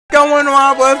going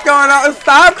on? What's going on?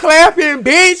 Stop clapping,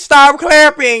 bitch. Stop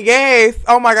clapping. Yes.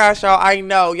 Oh my gosh, y'all. I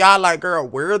know. Y'all like, girl,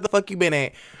 where the fuck you been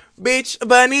at? Bitch,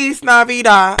 Bernice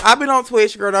Navida. I've been on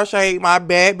Twitch, girl. Don't shade. My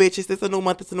bad, bitches. It's a new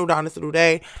month. It's a new dawn. It's a new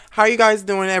day. How are you guys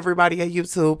doing, everybody at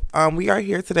YouTube? We are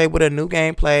here today with a new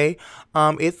gameplay.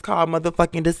 It's called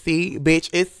motherfucking Deceit. Bitch,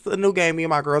 it's a new game me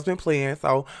and my girls been playing.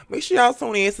 So make sure y'all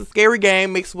tune in. It's a scary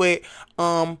game mixed with,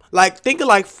 like, think of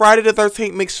like Friday the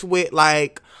 13th mixed with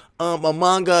like,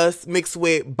 Among Us mixed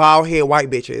with bald head white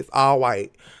bitches. All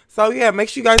white. So yeah, make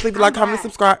sure you guys leave a like, comment,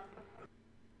 subscribe.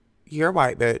 You're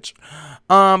white, bitch.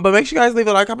 But make sure you guys leave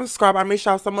a like, comment, subscribe. I miss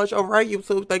y'all so much over at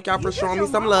YouTube. Thank y'all for showing me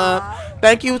some love.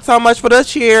 Thank you so much for the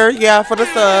cheer. Yeah, for the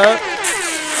sub.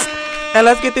 And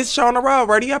let's get this show on the road.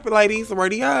 Ready up, ladies.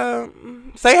 Ready up.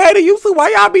 Say hey to YouTube. Why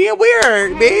y'all being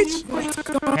weird, bitch?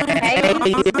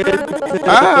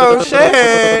 Oh,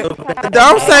 shit.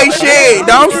 Don't say shit.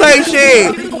 Don't say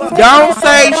shit. Don't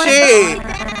say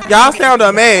shit. Y'all sound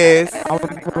a mess.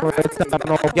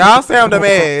 Y'all sound a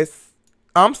mess.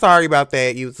 I'm sorry about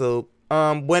that, YouTube.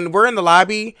 When we're in the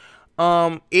lobby,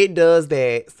 it does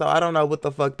that. So I don't know what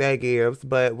the fuck that gives,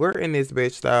 but we're in this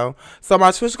bitch though. So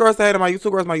my Twitch girls say to my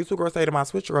YouTube girls say to my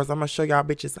Twitch girls, I'm gonna show y'all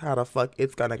bitches how the fuck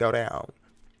it's gonna go down.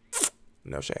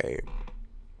 No shade.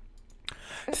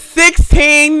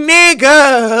 16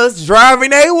 niggas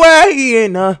driving away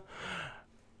and not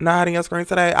hiding your screen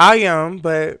today. I am,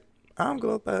 but I'm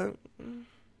good, but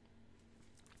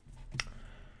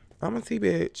I'm a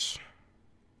T-bitch.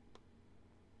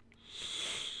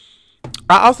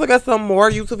 I also got some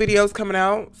more YouTube videos coming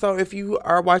out. So if you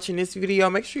are watching this video,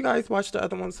 make sure you guys watch the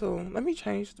other one too. Let me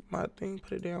change my thing,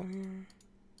 put it down here.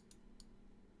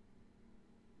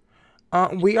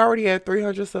 We already had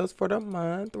 300 subs for the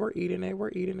month. We're eating it, we're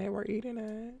eating it, we're eating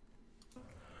it.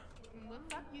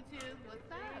 What's up, YouTube?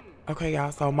 What's up? Okay,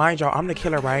 y'all, so mind y'all, I'm the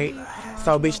killer, right?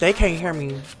 So bitch, they can't hear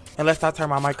me unless I turn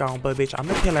my mic on. But bitch, I'm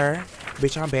the killer.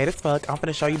 Bitch, I'm bad as fuck. I'm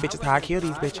finna show you bitches how I kill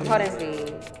these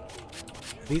bitches.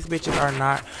 These bitches are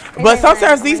not. But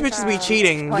sometimes these bitches be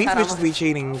cheating. These bitches be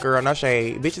cheating, girl. No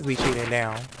shade. Bitches be cheating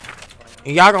down.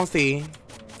 And y'all gonna see.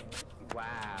 Wow.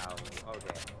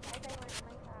 Okay.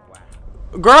 Wow.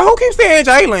 Girl, who keeps saying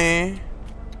Jalen?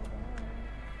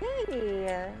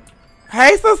 Hey.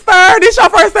 Hey, sister. This your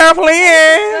first time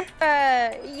playing?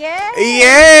 Yeah.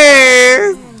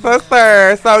 Yes,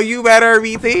 sister. So you better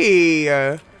be T.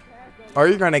 Or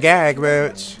you're gonna gag,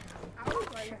 bitch.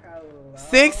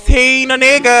 16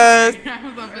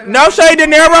 niggas. No shade, De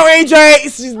Niro and Jay.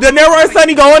 De Niro and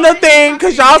Sunny go in the thing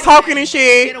because y'all talking and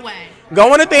shit.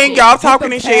 Go in the thing, y'all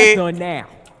talking and shit.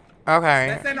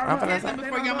 Okay.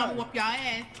 Before your mama whoop y'all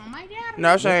ass. Oh my god.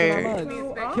 No shade.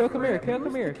 Kill, come here.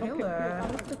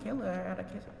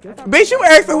 Bitch, you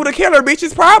asking who the killer, bitch.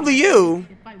 It's probably you.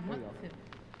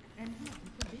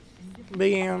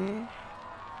 Damn.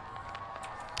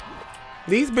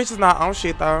 These bitches not on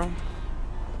shit though.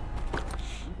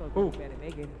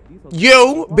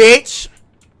 You, bitch.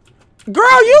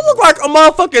 Girl, you look like a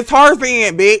motherfucking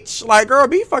Tarzan, bitch. Like, girl,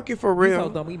 be fucking for real.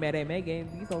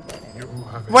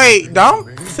 Wait,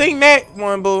 don't sing that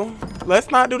one, boo. Let's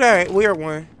not do that. Weird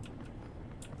one.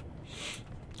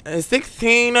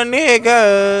 16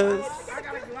 niggas.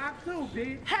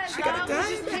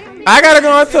 I got a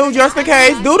gun too, just in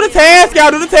case. Do the task,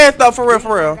 y'all. Do the task, though, for real,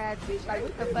 for real.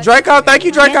 Draco, thank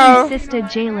you, Draco. I'm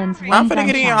finna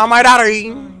get in. On my daughter.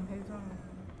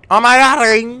 On my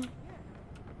daughter.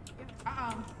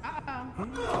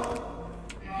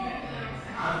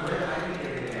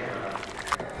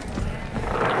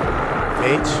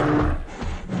 Bitch.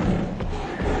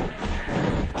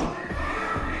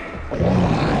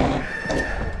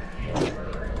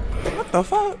 What the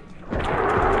fuck?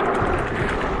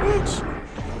 Bitch.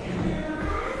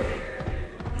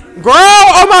 Girl,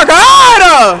 oh my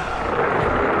god!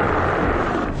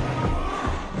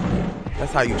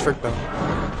 That's how you trick them.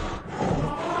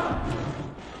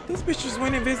 This bitch just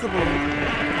went invisible.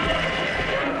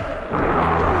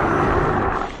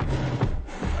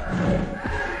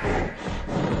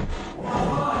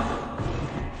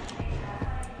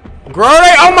 Girl,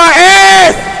 they on my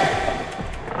ass!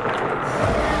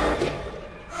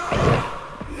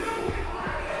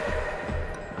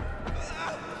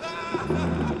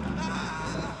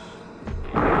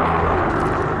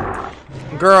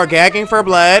 Girl, gagging for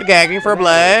blood, gagging for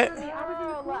blood.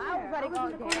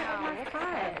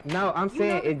 No, I'm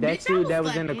saying that's you that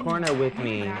was in the corner with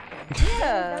me. Yeah.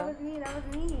 That was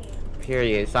me.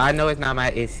 Period. So I know it's not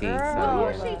my issue. So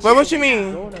yeah. What you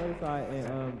mean? Go on the other side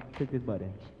and click this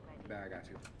button. I got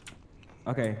you.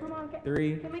 Okay. Come on,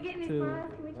 3, can we get in these 2,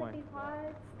 pods? Can we check 1. these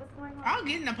pods? What's going on? I'll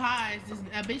get in the pods. This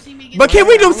bitch see me get But can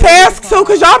we do tasks too?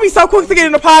 Cause y'all be so quick to get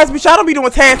in the pods, bitch. Y'all don't be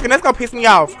doing tasks, and that's gonna piss me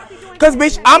off. Cause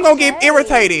bitch, I'm gonna get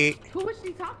irritated. Who is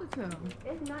she talking to?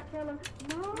 It's not telling.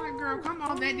 No. Like, girl, come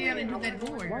off that down and do that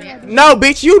board, bitch. No,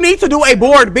 bitch, you need to do a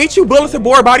board, bitch. You bulletin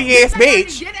board body ass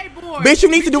bitch. Get a board. Bitch, you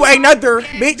need to do another, Yes,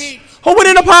 bitch. Who went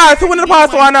in the pods? Who went in the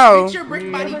pods so I know? Bitch, your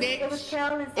brick body, It was bitch.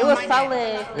 Carolyn. It was my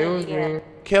solid. It was Yeah. me.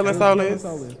 Killing Solis.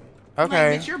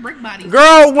 Okay. Bitch, your brick body.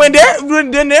 Girl, when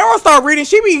Daenerys start reading,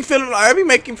 she be feeling like, it be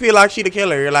making feel like she the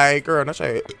killer. Like, girl, no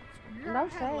shade. No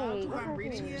shade. I'm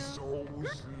reading you.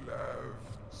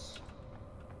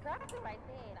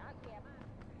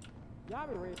 Y'all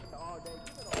been ready all day.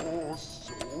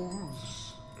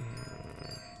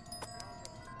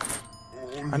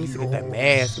 I need to get that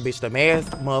mask, bitch. The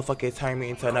mask motherfucker turned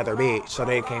me into another bitch, so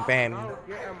they can't find me.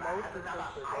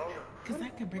 Cause I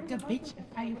could break a bitch if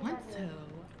I want to.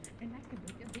 And I could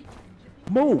break a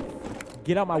bitch. Move.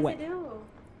 Get out my What's way. it do?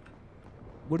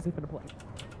 What is it finna play?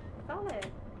 Solid.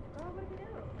 Girl, what did it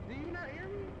do? Do you not hear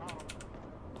me?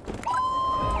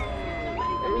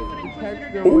 Somebody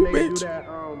Text them Ooh, when they bitch. do that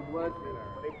blood thinner.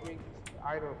 When they bring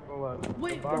items from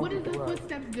Wait, what does the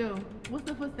footsteps do? What's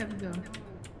the footsteps do?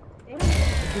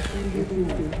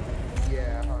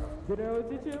 Yeah, hold on. Did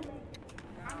it you?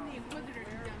 I'm the Inquisitor,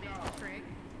 you dumbass trick.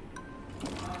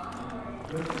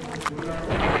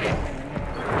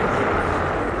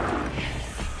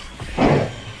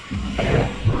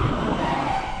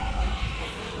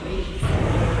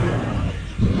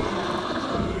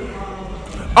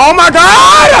 Oh my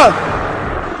god!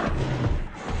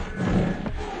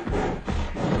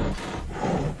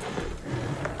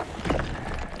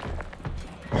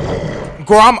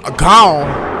 Girl, I'm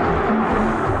gone.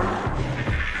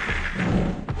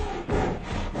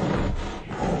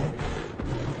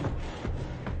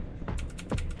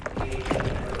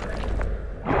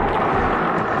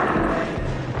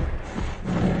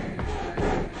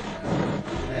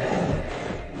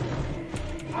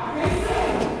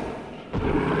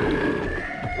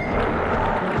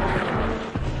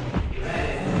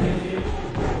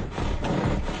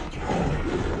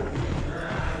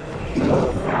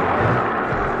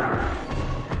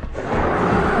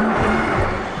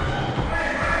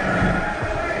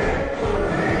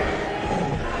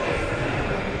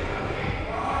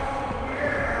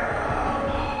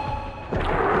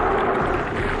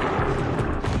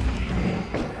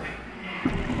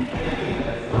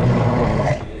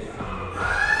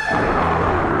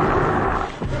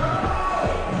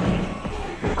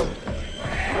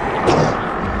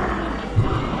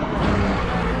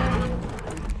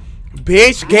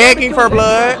 Bitch, gagging for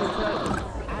blood.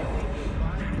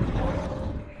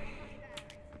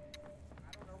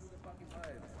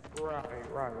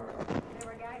 Right.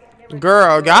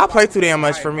 Girl, y'all play too damn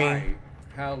much for me.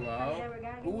 Hello?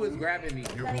 Who is grabbing me?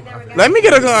 Let me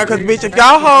get a gun, cause bitch, if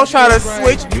y'all hoes try to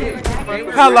switch.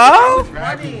 Hello?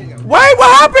 Wait,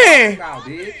 what happened?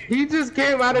 He just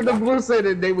came out of the blue said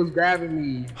that they was grabbing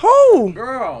me. Who?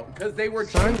 Girl, because they were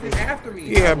chasing after me.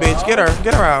 Yeah, bitch, get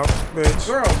her out, bitch.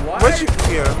 Girl, what? What you?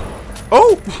 Yeah.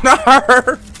 Oh, not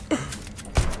her.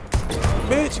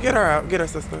 Bitch, get her out. Get her,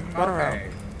 sister. Get her out.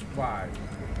 Okay. Why?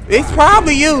 It's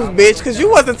probably you, bitch, cause you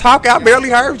wasn't talking. I barely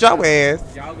heard your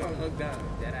ass. Y'all gonna hook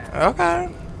down. Dead ass. Okay.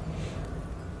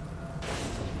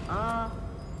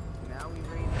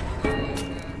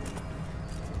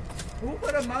 Who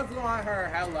put a muzzle on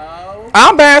her? Hello?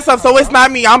 I'm buying stuff, so it's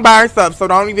not me. I'm buying stuff, so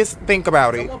don't even think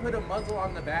about it. Someone put a muzzle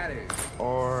on the baddest.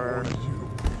 Or,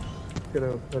 Could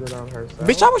have put it on herself.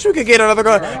 bitch, I wish we could get another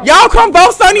gun. Y'all come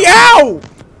vote Sunny out.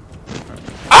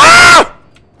 Ah!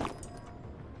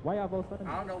 Why y'all both saying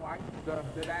I don't know why the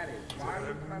baddest. Why are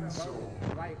you trying to vote?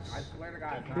 Like, I swear to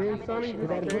God. it's Hey, not- Sonny, just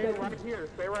stay right here.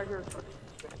 Stay right here.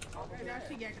 Okay, now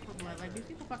she gagging for blood. Like, these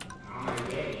people fucking.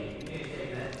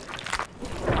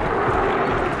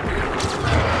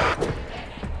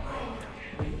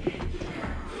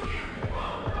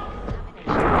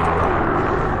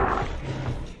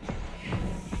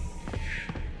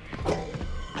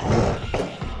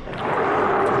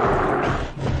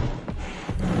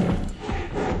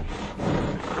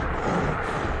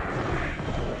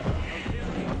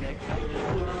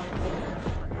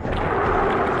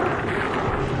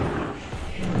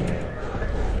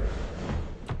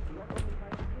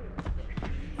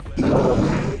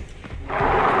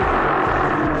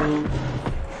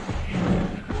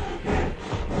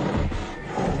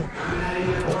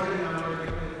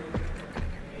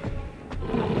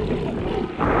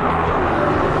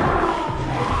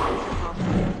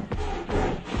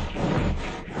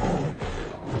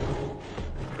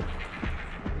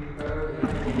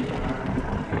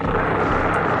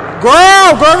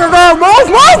 Girl,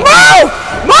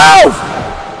 move!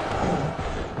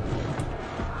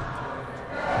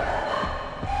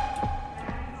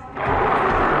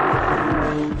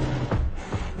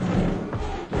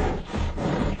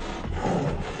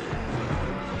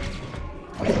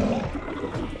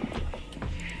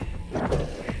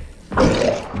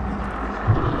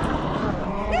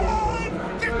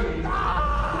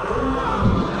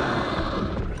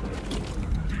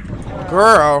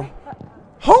 Girl,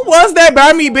 who was that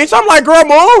by me, bitch? I'm like, girl,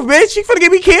 move, bitch. She finna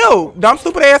get me killed. Dumb,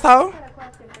 stupid asshole. I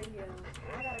got a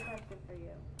question for you.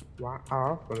 Wow,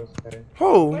 I was gonna say.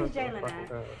 Who? Where's Jalen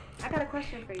at? I got a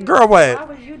question for you. Girl, what? Why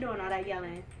was you doing all that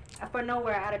yelling? For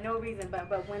nowhere, out of no reason,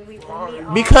 but when we all...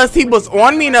 Because he was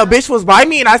on me and a bitch was by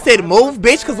me and I said, move,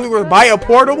 bitch, because we were by a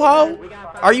portal hole?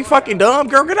 Are you fucking dumb?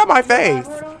 Girl, get out my face.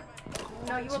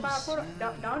 No, you were by a portal.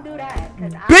 Don't do that.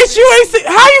 Bitch, you ain't see,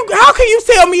 how can you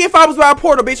tell me if I was by a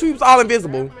portal, bitch? We was all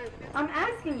invisible. I'm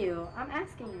asking you.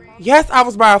 Yes, I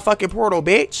was by a fucking portal,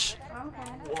 bitch.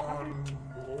 Okay.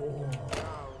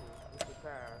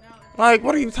 Like,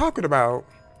 what are you talking about?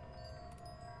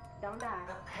 Don't die.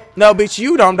 No, bitch,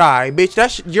 you don't die. Bitch,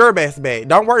 that's your best bet.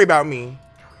 Don't worry about me.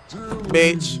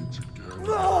 Bitch.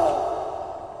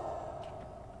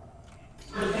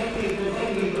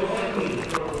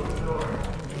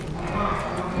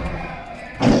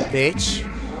 Bitch.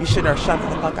 You should have shut the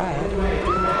fuck up.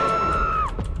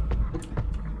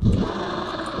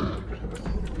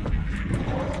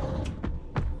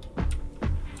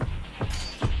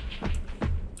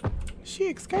 She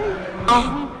escaped.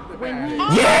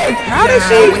 Yes! How did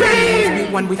she escape?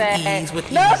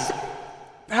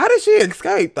 How did she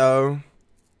escape though?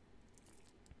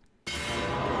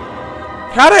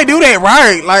 How they do that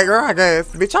right? Like, girl, I guess.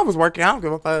 Bitch, I was working. I don't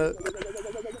give a fuck.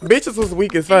 Bitches was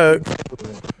weak as fuck.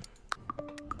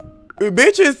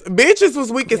 Bitches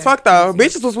was weak as fuck though.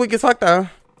 Bitches was weak as fuck though.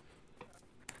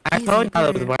 I told y'all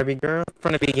it was Barbie girl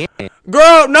from the beginning.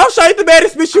 Girl, no shade the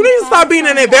baddest bitch. You need to stop being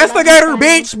an investigator,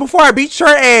 bitch, before I beat your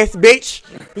ass, bitch.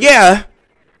 Yeah.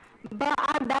 But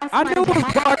that's I knew it was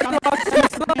Barbie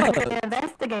an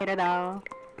investigator, though.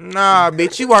 Nah,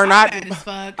 bitch, you are not.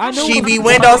 I knew She it be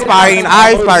was window spying,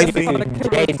 eye spicy.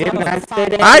 Hey, didn't I say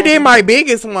that? I did my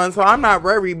biggest one, so I'm not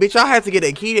worried. Bitch, I had to get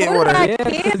a key in order. Yeah,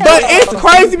 But it's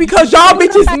crazy because y'all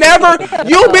bitches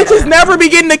never be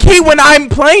getting the key when I'm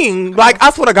playing. Like, I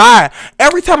swear to God,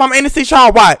 every time I'm innocent,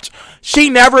 y'all watch.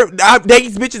 These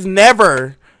bitches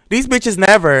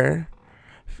never.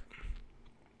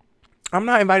 I'm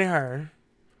not inviting her.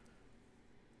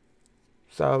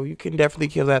 So you can definitely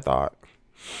kill that thought.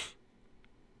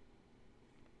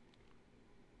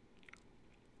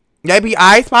 They be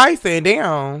eye spicing,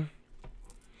 damn.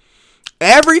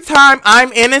 Every time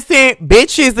I'm innocent,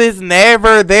 bitches is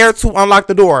never there to unlock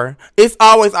the door. It's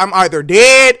always I'm either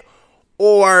dead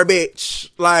or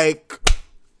bitch. Like,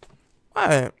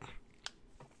 what?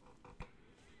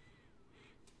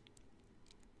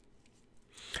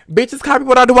 Bitches copy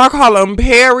what I do. I call them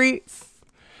parrots.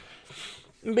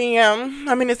 Bam.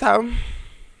 I'm in this house.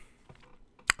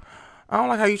 I don't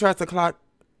like how you try to clock.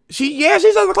 She tries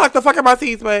to clock the fuck in my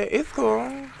teeth, but it's cool.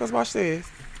 Let's watch this,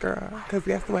 girl. Cause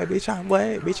guess what, bitch? I'm what?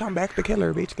 Bitch, I'm back to kill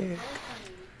her, bitch. Get.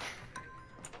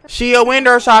 She a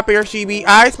window shopper. She be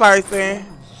eye spicing.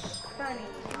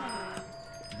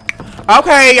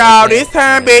 Okay, y'all. This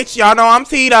time, bitch. Y'all know I'm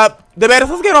teed up. The better.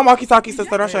 Let's get on walkie-talkie,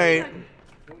 sister. Don't shade.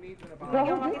 Girl,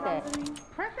 who did that?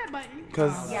 Press that button.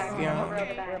 Cause yeah.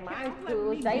 Mine's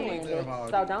too Jalen, bitch.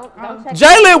 So don't check.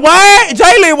 Jalen, what?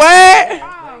 Jalen, what?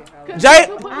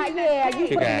 Yeah, you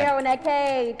put the arrow in that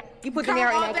cage. You put the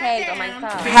arrow in that cage on my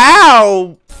side.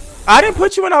 How? I didn't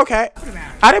put you in okay.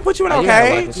 I didn't put you in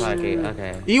okay.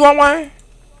 Okay. You want one?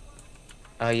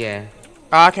 Oh, yeah.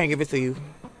 Oh, I can't give it to you.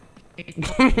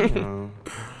 No.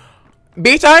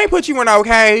 Bitch, I ain't put you in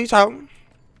okay. So.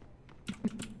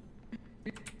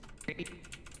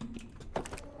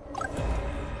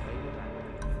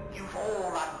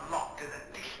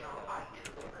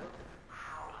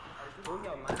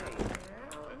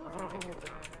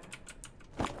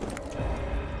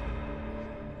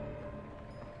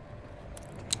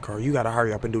 Girl, you gotta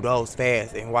hurry up and do those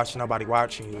fast and watch nobody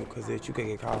watching you, cause you can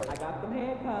get caught. I got them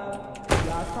handcuffs.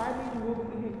 Y'all try me, you will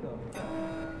be handcuffed.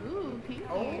 Ooh, pinky.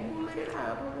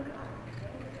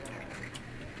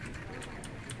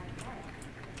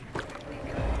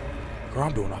 Girl,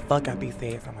 I'm doing a fuck out these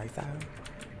ass on my side.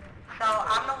 So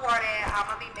I'm the warden. I'm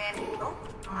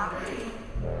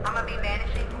gonna be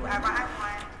banishing whoever I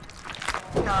want.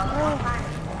 So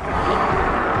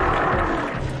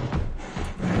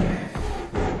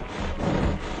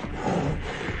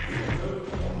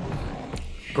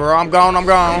Girl, I'm gone.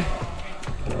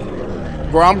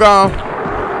 Girl, I'm gone.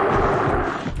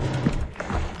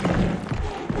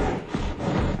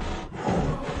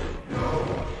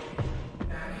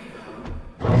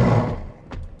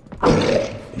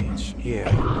 Bitch,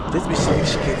 yeah. This bitch,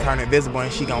 she can turn invisible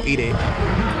and she gonna eat it.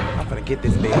 I'm gonna get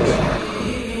this bitch.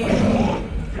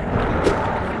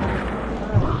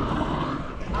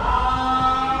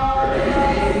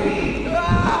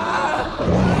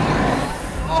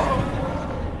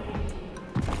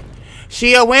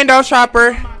 She a window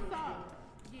shopper.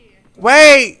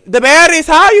 Wait, the baddest.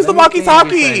 How I use the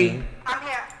walkie-talkie? I'm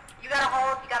here. You gotta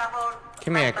hold.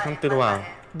 Come here, come through the wall.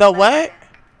 The what?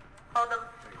 Hold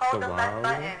the left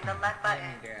button. The left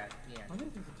button.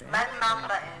 Left mouse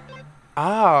button.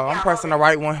 Oh, I'm pressing the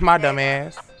right one. My dumb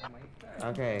ass.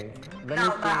 Okay. No,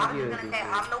 but I was just gonna say,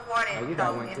 I'm the warden,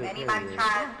 so if anybody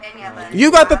tries any of us... You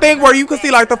got the thing where you can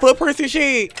see like the footprints and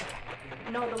shit.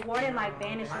 No, the warden like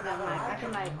vanishes them. Like I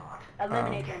can like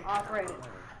eliminate them already.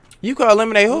 You can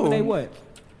eliminate who? They what?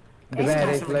 The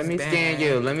baddest, let me scan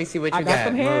you. Let me see what you I got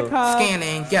some handcuffs.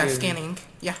 Scanning. Yeah, scanning.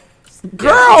 Yeah.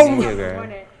 Girl,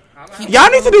 y'all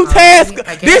need to do tasks.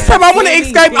 This time I want to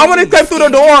escape. I want to escape through the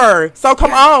door. So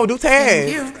come on, do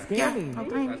tasks. Yeah.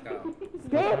 Okay.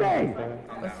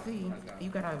 Let's see. You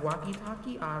got a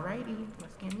walkie-talkie. Alrighty.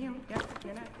 Let's scan you. Yeah.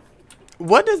 You're next.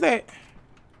 What does that?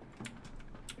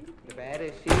 The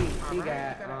baddest,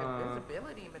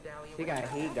 she got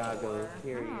heat goggles,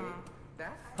 period.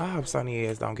 I hope Sonny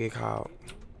ass don't get caught.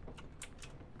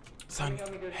 Sonny,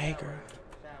 hey girl.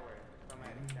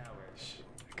 Shh.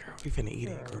 Girl, we finna eat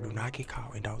it. Girl, do not get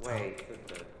caught and don't talk.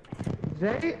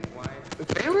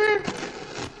 Taylor?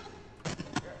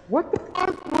 What the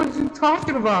fuck was you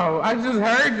talking about? I just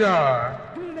heard y'all.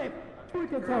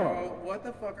 Girl, what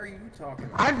the fuck are you talking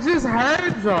about? I just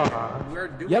heard y'all.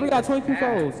 Yeah, we got 22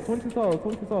 souls. 22 souls.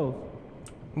 22 souls.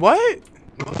 What?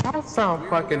 Y'all sound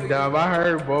fucking dumb. I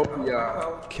heard both of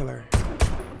y'all. Killer.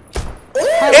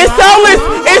 It's soulless!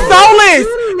 It's soulless!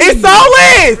 It's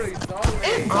soulless!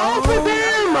 It's all for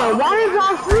them! Why is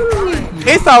y'all shooting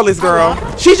me? It's soulless, girl.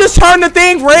 She just turned the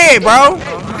thing red, bro.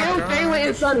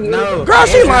 No. Girl,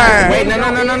 she lying. Wait, no.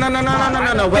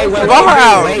 Wait. Vote her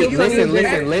out. Wait,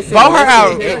 listen. Vote her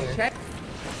out.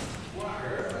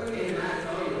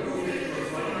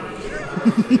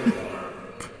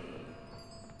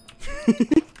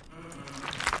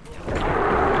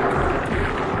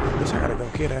 Bitch, I gotta go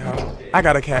get that hoe. I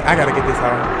gotta get this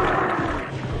hoe.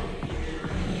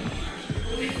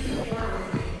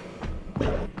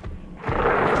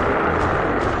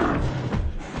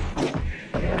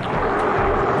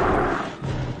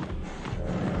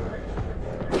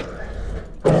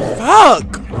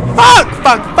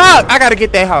 Fuck! I gotta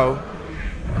get that hoe.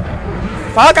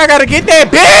 Fuck! I gotta get that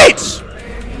bitch.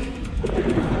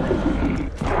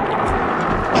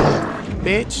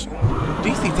 Bitch.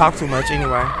 DC talk too much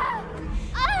anyway.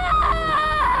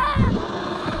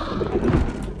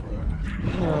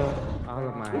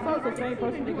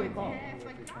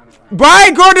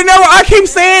 Right, girl, I keep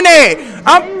saying that.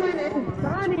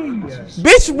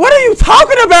 Bitch, what are you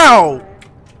talking about?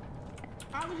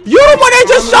 You the one that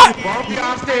just shot.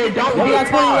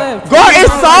 Girl,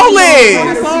 it's soulless.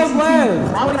 20 souls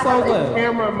left.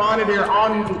 Camera monitor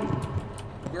on.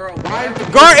 Girl,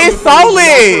 it's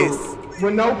soulless.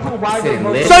 With no proof, why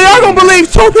is So y'all gonna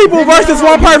believe two people versus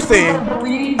one person?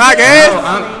 I guess.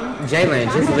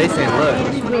 Jalen, just listen. Look,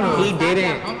 he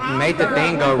didn't make the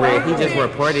thing go red. He just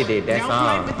reported it. That's all.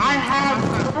 I have.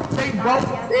 They both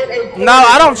in a. No,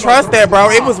 I don't trust that,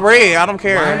 bro. It was red. I don't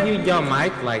care. Why you your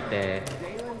mic like that?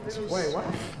 Wait, what?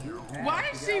 Why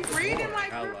is she reading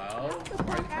like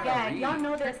Yeah, y'all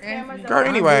know there's cameras. Girl,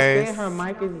 anyways. Her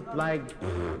mic is like.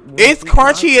 It's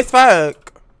crunchy as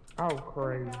fuck. Oh,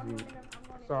 crazy.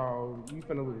 So, you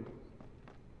finna lose.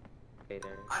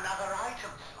 Another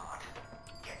item slot.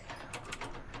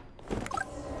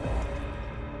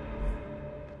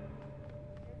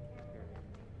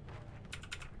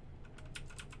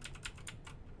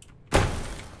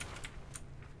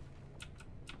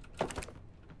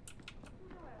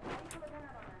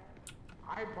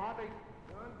 I bought a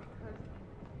gun because...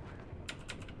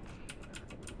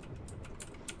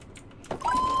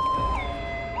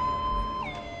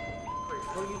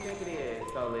 Who do you think it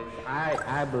is, Solis?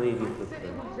 I believe you, sister.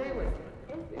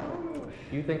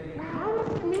 You think? How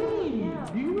is me?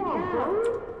 Do you want bird?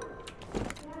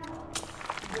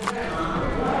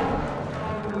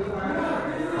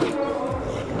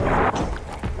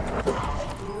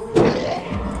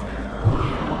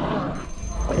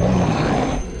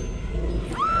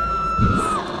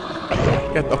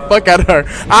 Get the fuck out of her.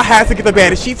 I had to get the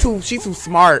baddest. She too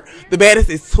smart. The baddest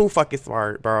is too fucking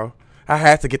smart, bro. I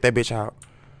had to get that bitch out.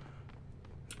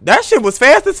 That shit was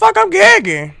fast as fuck. I'm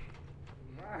gagging.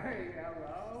 Right,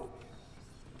 hello?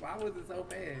 Why was it so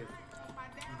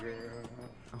fast? Girl.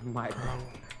 Oh my god.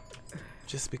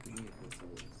 Just speaking.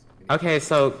 Okay,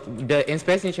 so the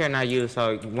inspection chair not used,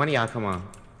 so one of y'all come on.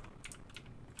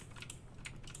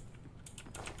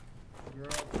 Girl,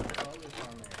 put the focus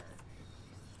on there.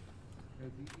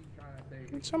 Cause he keep trying to say.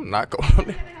 Bitch, I'm not going on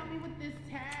there. Help me with this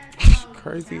task.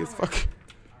 Crazy as fuck.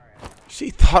 She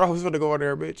thought I was gonna go in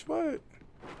there, bitch. What?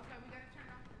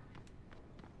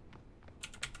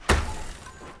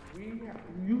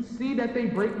 You see that they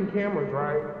breaking cameras,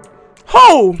 right?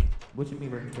 Who? What you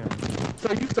mean breaking cameras?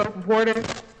 So you self-reported?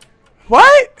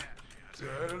 What?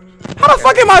 How the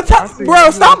fuck am I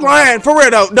bro, stop lying. For real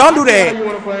though. Don't do that. I see how you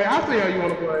wanna play. I see how you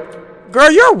wanna play.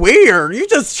 Girl, you're weird. You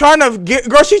just trying to get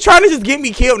girl, she trying to just get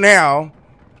me killed now.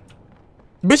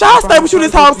 Bitch, I'll stay with you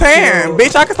this whole time.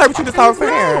 Bitch, I can stay with you this whole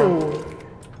time.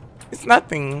 It's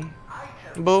nothing.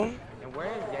 Boo. And where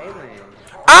is Jalen?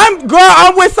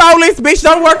 I'm with Soulless, bitch.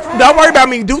 Don't worry about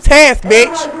me. Do task,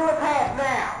 bitch.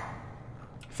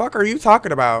 Fuck are you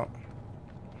talking about?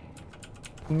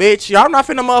 Bitch, y'all not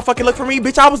finna motherfucking look for me.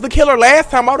 Bitch, I was the killer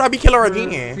last time. Why would I be killer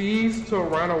again? Cease to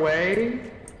run away.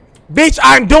 Bitch,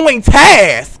 I'm doing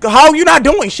task. How you not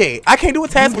doing shit? I can't do a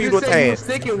task when you do a task.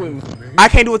 I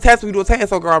can't do a task when you do a task,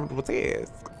 so girl, I'm do a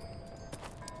task.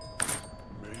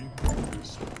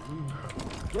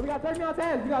 Yeah, we got 39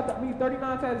 tasks. We need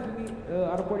 39 tasks. We need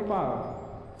out of 45.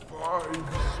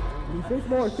 We need 6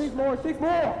 more.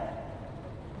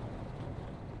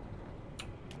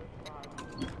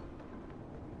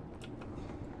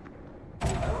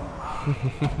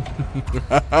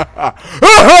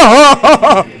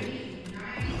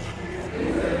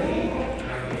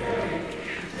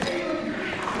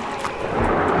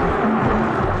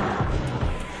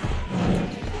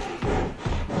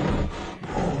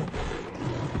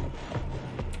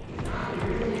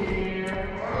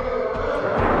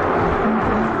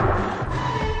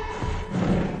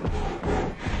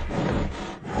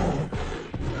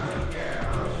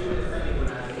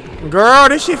 Girl,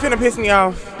 this shit finna piss me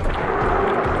off.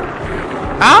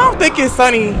 I don't think it's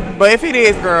sunny, but if it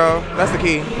is, girl, that's the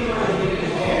key.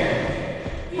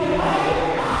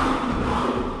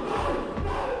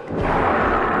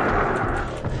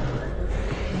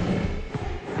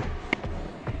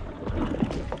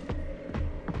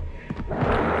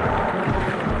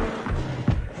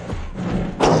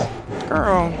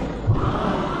 Girl.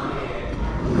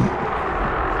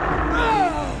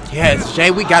 Yes, Jay,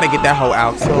 we gotta get that hoe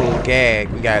out too. Gag,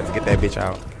 we gotta get that bitch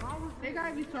out.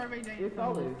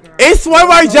 It's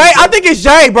Survey Jay. I think it's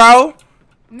Jay, bro.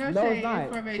 No, it's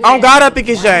not. On God, I think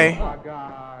it's Jay.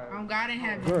 On God in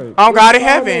heaven. On God in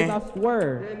heaven. I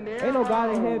swear. Ain't no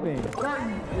God in heaven.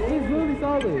 It's really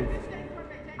solid.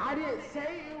 I didn't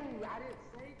say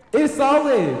you. It's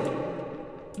solid.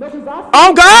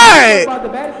 On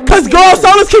God. Cause girl,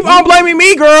 Solus keep on blaming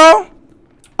me, girl.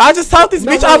 I just told this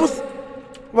bitch I was.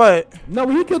 What? No,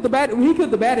 when he killed the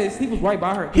baddest, he was right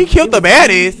by her. He killed the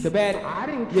baddest? The bad. I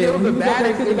didn't kill the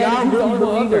baddest. Y'all really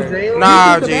believe in Jalen?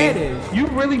 Nah, G. You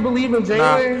really believe in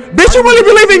Jalen? Bitch, you really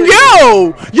believe in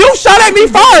you. You shot at me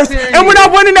first. And when I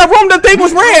went in that room, the thing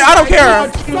was red. I don't care.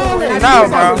 No,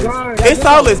 bro. It's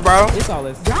Solus, bro. It's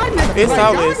Solus. It's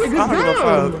Solus. I don't give a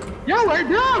fuck. Y'all are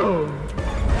dumb.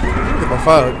 I don't give a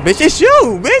fuck. Bitch, it's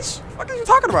you, bitch. What are you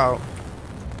talking about?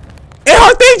 And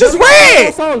her thing just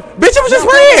red! Bitch, it was just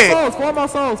red! 4 more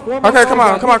souls. Okay, come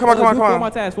on. 4 more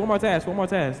tasks. 4 more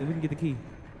tasks. And we can get the key.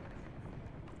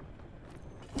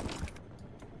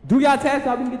 Do y'all tasks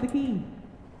so we can get the key.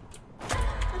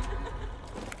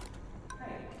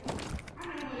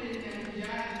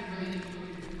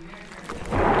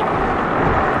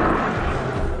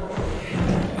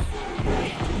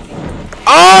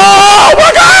 Oh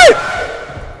my god!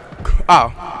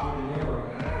 Oh.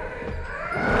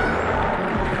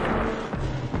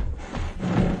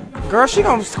 Girl, she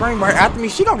gonna scream right after me.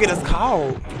 She gonna get us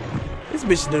called. This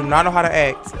bitch do not know how to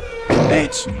act.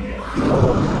 Bitch.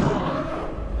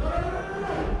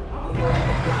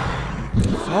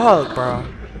 Fuck, bro.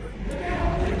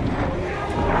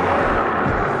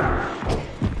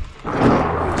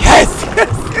 Yes!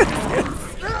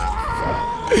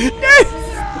 Yes!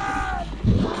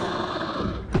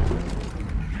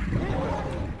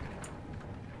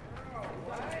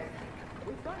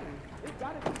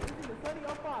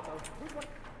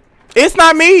 It's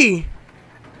not me.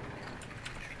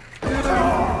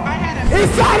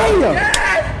 It's not you.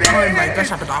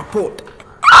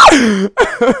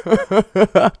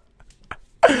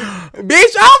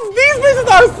 Bitch, these bitches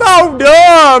are so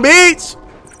dumb, bitch.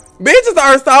 Bitches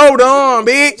are so dumb,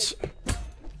 bitch.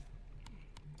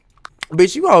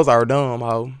 Bitch, you hoes are dumb,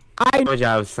 ho. I told y'all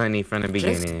I was Sunny from the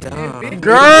beginning.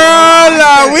 Girl,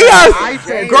 we are.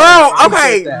 Girl,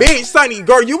 okay, bitch, Sunny,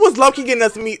 girl, you was low key getting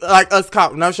us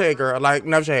caught. No shade, girl. Like,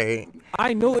 no shade.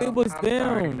 I knew it was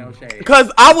them. Cause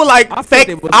I would like fake,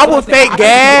 I would fake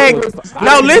gag.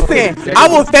 No, listen, I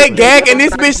will fake gag, and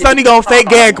this bitch Sunny gonna fake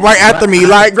gag right after me.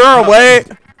 Like, girl, what?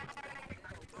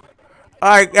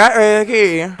 Like,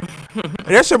 okay,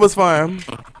 that shit was fun.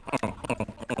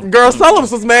 Girl,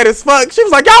 Sullivan was mad as fuck. She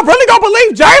was like, y'all really gonna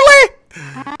believe Jaylen?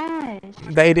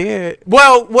 They did.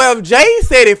 Well, Jay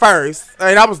said it first,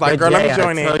 and I was like, girl, let me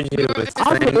join in.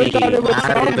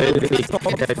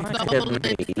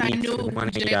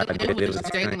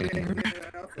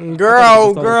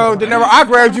 Girl, I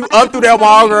grabbed you up through that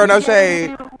wall, girl, no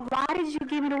shade. Why did you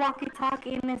give me the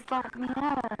walkie-talkie and then slap me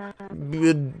up?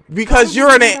 Because you're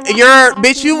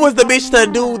bitch, you was the bitch to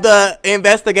do the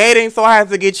investigating, so I had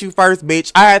to get you first,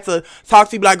 bitch. I had to talk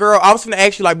to you like, girl, I was gonna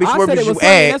ask you like, bitch, where was you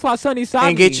at? That's why Sunny shot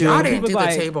and get you. Y'all didn't do the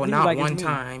table not one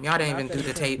time. Y'all didn't even do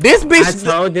the table. This bitch.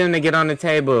 I told them to get on the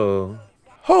table.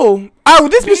 Who? Oh,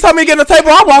 this bitch told me to get on the table.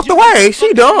 I walked away.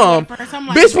 She dumb.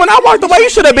 Bitch, when I walked away, you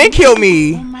should have been killed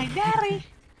me. Oh my daddy.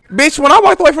 Bitch, when I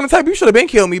walked away from the table, you should have been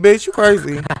killed me, bitch. You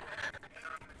crazy.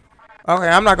 Okay,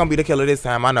 I'm not gonna be the killer this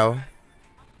time. I know.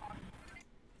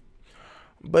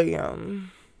 But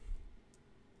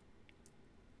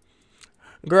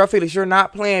girl, Felix, you're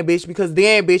not playing, bitch, because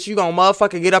then, bitch, you gonna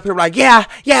motherfucker get up here like, yeah,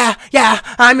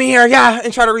 I'm in here,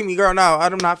 and try to read me, girl. No, I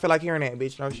do not feel like hearing that,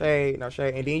 bitch. No shade.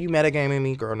 And then you metagaming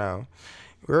me, girl. No,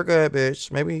 we're good,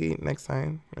 bitch. Maybe next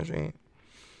time.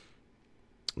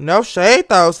 No shade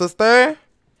though, sister.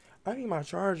 I need my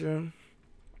charger.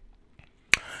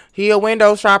 He a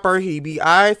window shopper. He be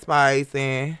ice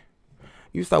spicing.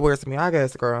 You so weird to me, I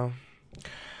guess, girl.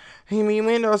 He be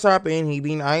window shopping. He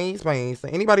be ice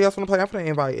spicing. Anybody else want to play? I'm gonna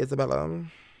invite Isabella.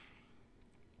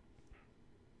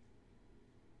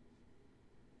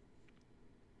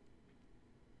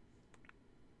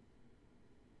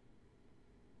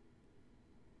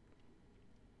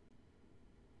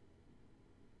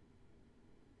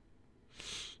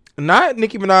 Not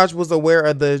Nicki Minaj was aware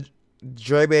of the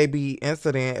Dre Baby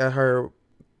incident at her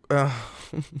at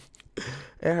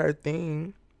her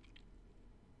thing.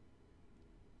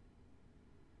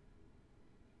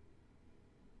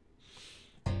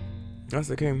 That's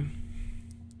okay.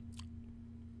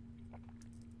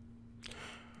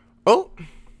 Oh,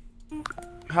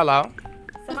 hello.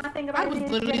 I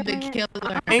was literally the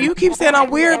killer. And you keep saying I'm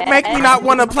weird, make me not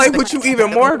want to play with you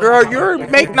even more, girl. You're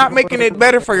not making it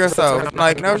better for yourself.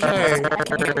 Like, no shade.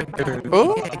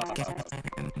 Ooh.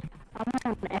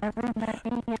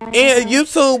 And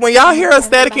YouTube, when y'all hear us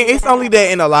staticking, it's only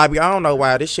that in the lobby. I don't know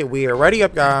why. This shit weird. Ready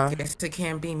up, y'all. I guess it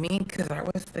can't be me because I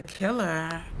was the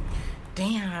killer.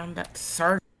 Damn, that's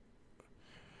certain.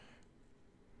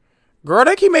 Girl,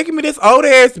 they keep making me this old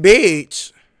ass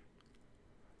bitch.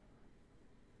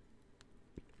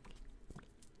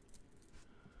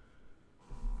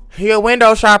 He a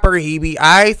window shopper. He be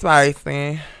ice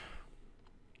spicing.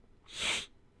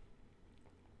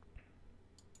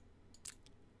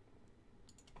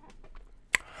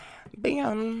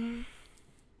 Bam.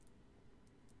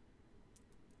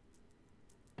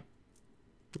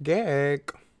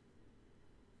 Gag.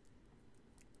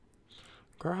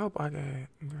 Girl, I hope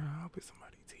it's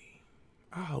somebody T.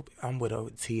 I hope I'm with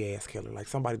a T ass killer. Like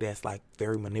somebody that's like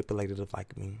very manipulative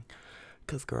like me.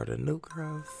 Cause girl, the new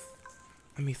girls.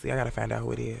 Let me see. I gotta find out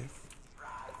who it is.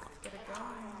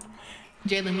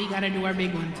 Jaylen, we gotta do our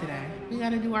big one today. We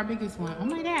gotta do our biggest one. Oh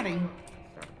my daddy.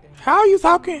 How are you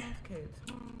talking?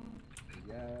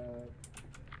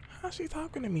 How's she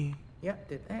talking to me? Yep,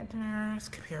 did that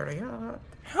task. Computer up.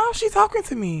 How's she talking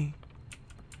to me?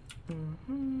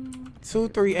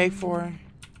 2384.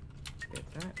 Did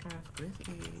that task with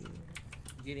you.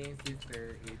 Get in,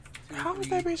 sister. It's how is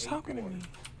that bitch talking to me?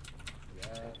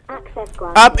 Access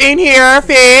Up in here,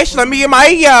 fish. Let me get my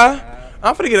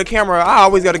I'm finna get a camera. I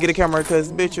always gotta get a camera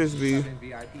because bitches be.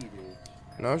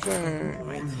 No shit.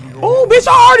 Oh, bitch,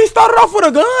 I already started off with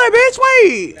a gun, bitch.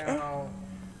 Wait.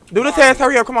 Do the test.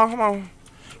 Hurry up. Come on.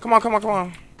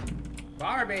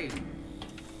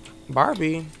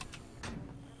 Barbie.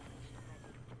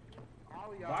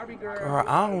 Girl,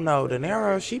 I don't know. The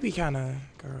Nero, she be kind of,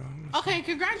 girl. Okay,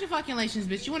 congratulations,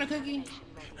 bitch. You want a cookie?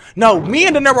 No, me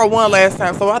and the Nero won last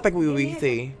time, so I think we will be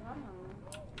C.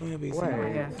 We'll be C.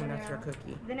 Yeah, so that's your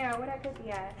cookie. The Nero, where that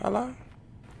cookie at? Hello?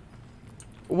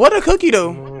 What a cookie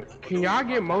do? Can y'all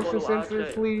get motion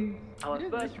sensors, please? I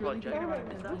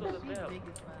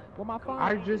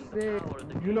just said,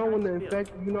 you know when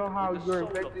you know how you're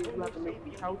infected, you have to make the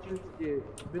couches get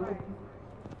visible?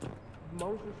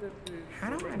 motion sensors. How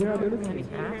do I Yeah, know do how this. many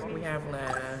apps we have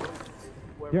left?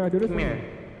 Yeah, do this. Come here.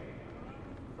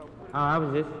 Oh, I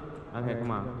was just. Okay,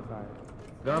 come on.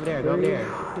 Go over there. Go over there.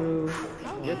 2.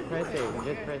 Just press it.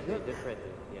 Just press it. Just press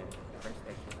it. Yeah.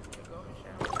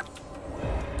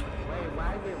 Wait,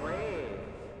 why is it red?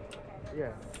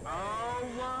 Yeah.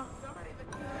 Oh.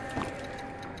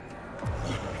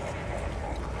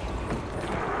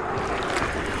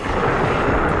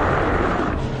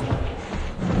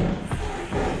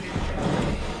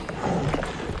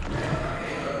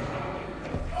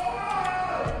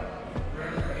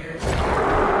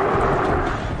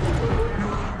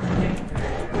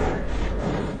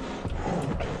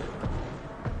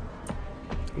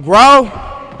 Bro.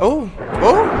 Oh.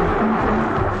 Oh.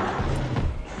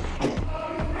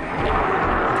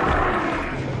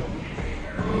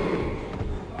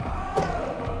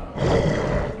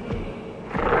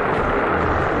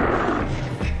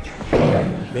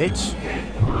 Bitch.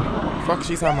 Fuck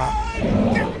she's talking about.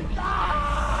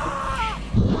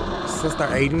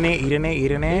 Sister eating it.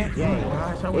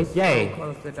 It's Jay.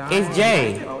 It's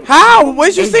Jay. How?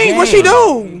 What'd you see? What'd she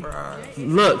do?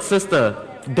 Look, sister.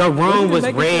 The room was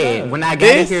red. When I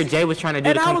got in here, Jay was trying to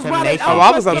do the contamination. Oh,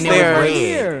 I was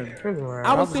upstairs.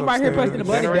 I was sitting right here pressing the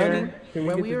button,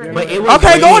 dummy. But it was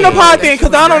Okay, go in the red. pod then,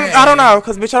 cause I don't know,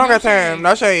 cause bitch I don't got time.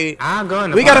 No shade. I'm going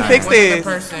to We gotta pod. fix this.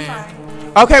 Person.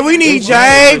 Okay, we need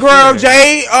Jay, girl,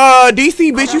 Jay,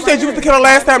 DC, bitch. You said you was the killer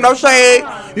last time. No shade.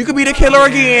 You could be the killer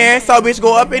again. So, bitch,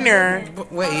 go up in there.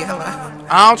 Wait, hello.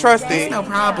 I don't trust It's it. no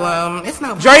problem. It's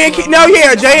no problem. Jay and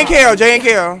Jay and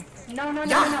Kel.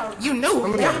 No. You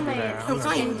knew.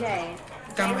 Jay.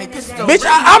 Got my pistol. Bitch,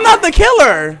 I'm not the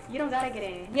killer. You don't gotta get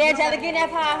in. Yeah, Jelly, get in that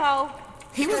pie hole.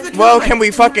 He was the Well, killer, can we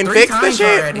like, fucking 3 fix this times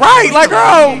shit? already. Right, like,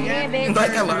 girl. Yeah, bitch. But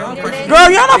hello. Girl,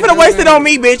 y'all not finna waste it on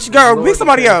me, bitch. Girl, pick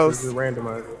somebody else. No,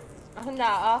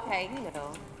 okay, you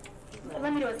know.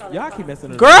 Let me do it. Y'all keep messing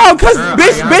around. Girl, cause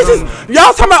bitches,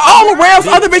 y'all talking about all around,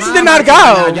 so other bitches did not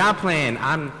go. Y'all playing.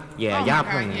 Y'all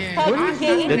playing.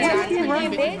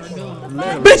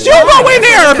 Bitch, you go in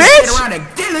there, bitch.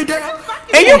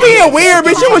 And you being weird,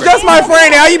 bitch. You was just my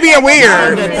friend. Now you being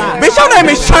weird. Bitch, your name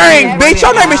is Chang. Bitch,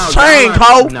 your name is Chang,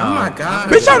 Cole. Oh my god.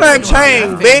 Bitch, your name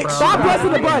Chang, bitch. Stop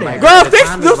pressing the button. Girl,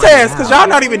 fix this ass, cause y'all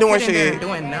not even doing shit.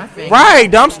 Doing nothing. Right,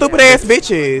 dumb, stupid ass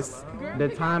bitches. The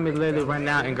time is literally running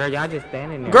out, and girl, y'all just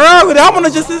standing there. Girl, y'all wanna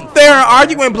just sit there and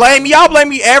argue and blame me. Y'all blame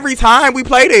me every time we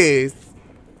play this.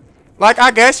 Like,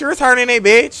 I guess you're returning it,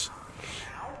 bitch.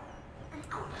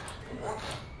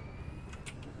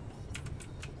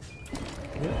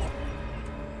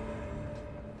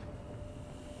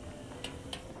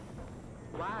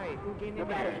 Why? Who getting in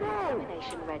there?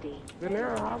 Elimination ready. Who?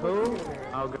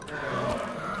 Oh, girl.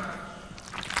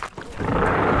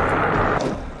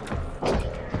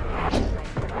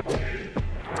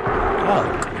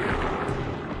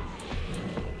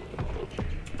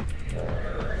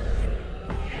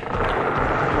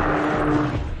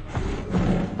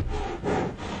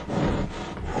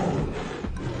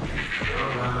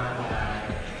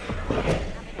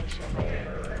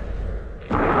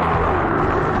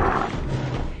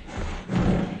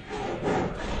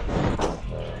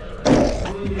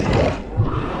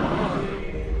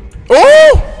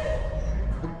 Ooh!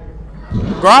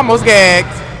 Girl, I almost gagged.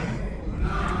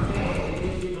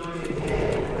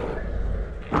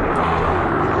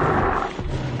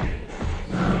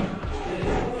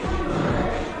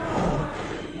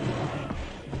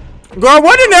 Girl,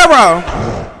 what an arrow?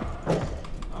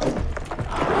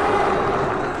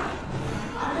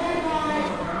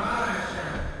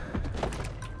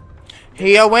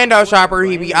 He a window shopper.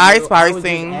 He be ice I was just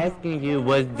spicing. asking you,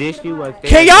 was this you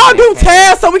upstairs? Can y'all do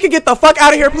tasks so we can get the fuck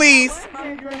out of here, please?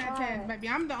 Baby,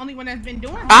 I'm the only one that's been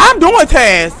doing it. I'm doing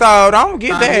tasks, so don't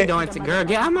get that. Girl,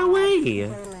 get out of my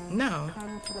way. No.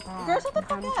 Girl, shut the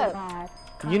fuck up.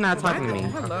 You're not talking to me.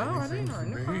 Hello.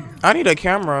 I need a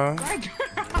camera. I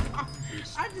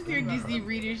just hear DC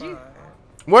reading. She's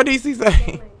What DC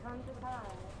say?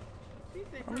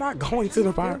 I'm not going to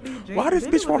the pod. Why does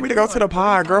bitch want me to go to the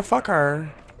pod? Girl, fuck her.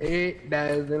 It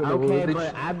doesn't Okay, lower the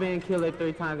but I've been killed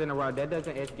 3 times in a row. That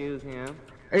doesn't excuse him.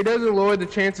 it doesn't lower the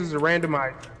chances of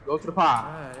randomizing. Go to the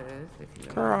pod.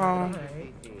 Girl.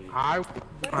 Alright.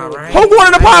 Who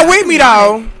going to the pod with me,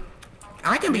 though?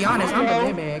 I can be honest. I'm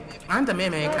the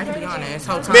mimic. I can be honest.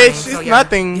 Whole time. Bitch, so it's yeah,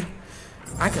 nothing.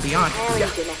 I can be honest. Area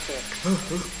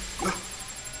genetics.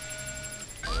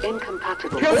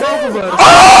 Incompatible. Kill both of us.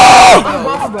 Oh!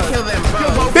 Kill them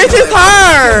both. Bitch, it's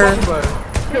her!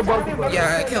 Kill both of us.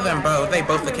 Yeah, kill them both. They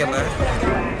both the killer.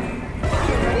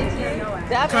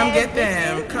 Come get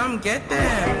them. Come get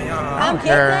them, y'all. I don't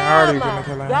care. I already been to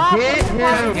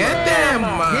Come get them.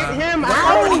 Get him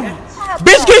out.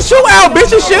 Bitch, get you out.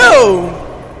 Bitch, it's you.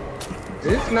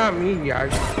 It's not me. I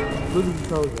literally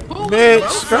told you.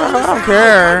 Bitch, girl, I don't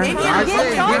care. I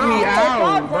said get me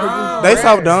out, bro. They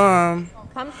so dumb.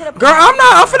 Girl,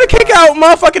 I'm finna kick out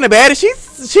motherfucking the baddest. She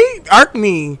irked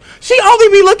me. She only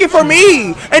be looking for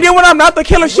me. And then when I'm not the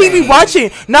killer, she be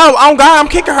watching. No, on God, I'm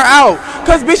kicking her out.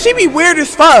 Cause bitch, she be weird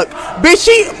as fuck. Bitch,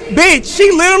 she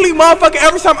literally motherfucking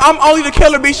every time I'm only the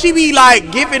killer, bitch, she be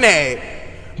like giving that.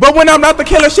 But when I'm not the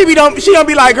killer, she don't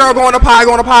be like, girl, going to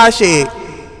pie shit.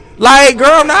 Like,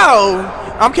 girl, no.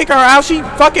 I'm kicking her out. She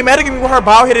fucking medicing me with her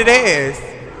bald headed ass.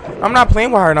 I'm not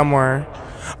playing with her no more.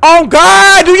 Oh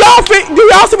God, do y'all see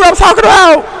what I'm talking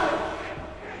about?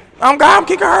 Oh God, I'm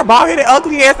kicking her bald headed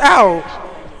ugly ass out.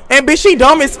 And bitch, she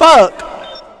dumb as fuck.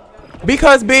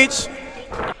 Because bitch,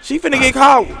 she finna get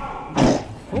caught.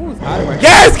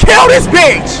 Yes, kill this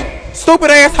bitch! Stupid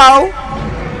ass hoe.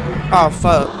 Oh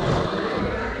fuck.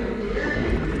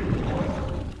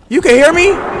 You can hear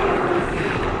me?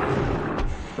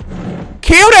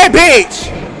 Kill that bitch!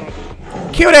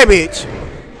 Kill that bitch.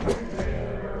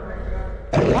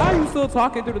 Why are you still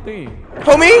talking through the thing?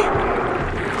 Who, me?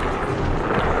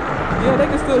 Yeah, they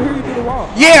can still hear you through the wall.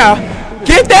 Yeah.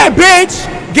 Get that bitch!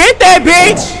 Get that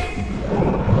bitch!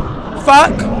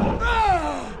 Fuck.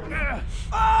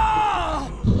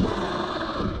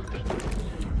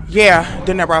 Yeah,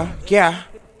 didn't that, bro? Yeah.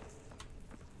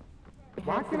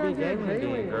 Why can I get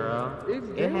Jalen, girl? It's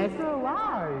Jalen still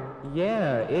alive.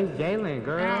 Yeah, it's Jalen,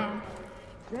 girl.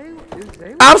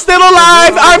 I'm still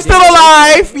alive. I'm still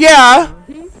alive. Yeah.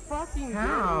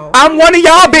 I'm one of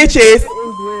y'all bitches.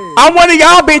 I'm one of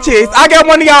y'all bitches. I got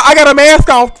one of y'all. I got a mask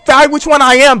on. Find which one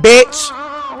I am, bitch.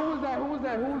 Who was that? Who was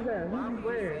that? Who was that?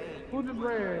 Who just ran? Who just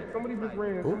ran? Somebody just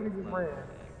ran. Somebody just ran.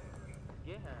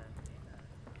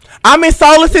 I'm in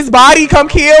Solus's body. Come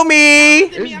kill me.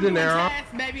 It's Denaro.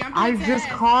 I just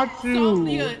caught you.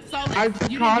 I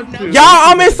just caught you. Y'all,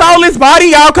 I'm in Solus' body.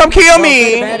 Y'all, come kill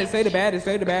me. Say the baddest.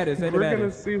 Say the baddest. We're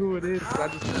gonna see who it is.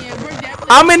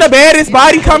 I'm in the baddest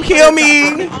body. Come kill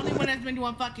me. The only one that's been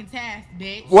doing fucking tasks,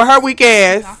 bitch. With her weak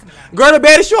ass. Girl, the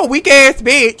baddest, you a weak ass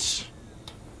bitch.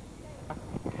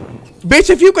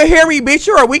 Bitch, if you could hear me, bitch,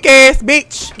 you're a weak ass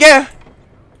bitch. Yeah.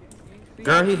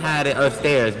 Girl, he had it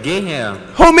upstairs. Get him.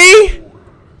 Who, me?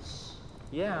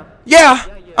 Yeah. Yeah.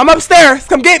 I'm upstairs.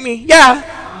 Come get me. Yeah.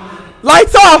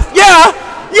 Lights off. Yeah.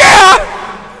 Yeah.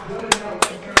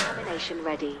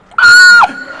 Ready.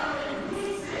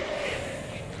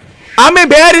 I'm in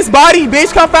baddest body,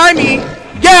 bitch. Come find me.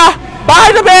 Yeah.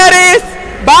 Bye, the baddest.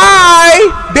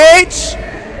 Bye, bitch.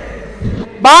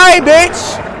 Bye,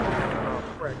 bitch.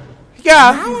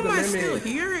 Yeah. How am I still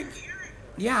here?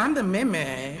 Yeah, I'm the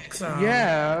mimic. So.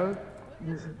 Yeah.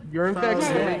 You're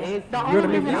infected. You're the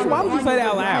mimic. Why would you say that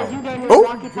out loud?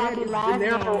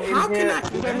 How can I?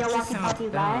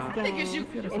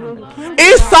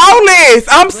 It's Solus.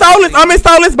 I'm Solus. I'm in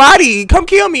Solus' body. Come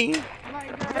kill me.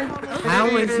 How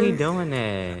is he doing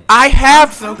that? I have,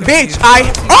 bitch.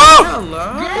 Oh!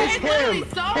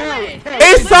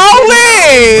 It's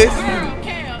Solus.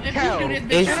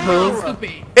 It's who?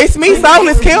 It's me,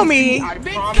 Solus. Kill me.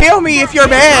 Kill me if you're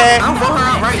bad. I'll vote her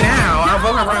out right now. I'll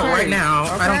vote her out right now.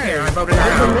 I don't care. I voted her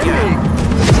out.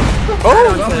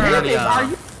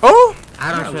 Oh.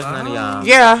 I don't trust none of y'all.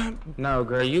 Yeah. No,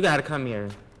 girl, you gotta come here.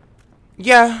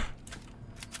 Yeah.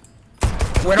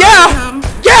 Yeah.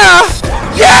 Yeah.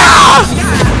 Yeah.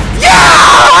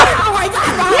 Yeah.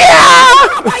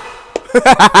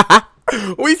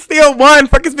 We still won.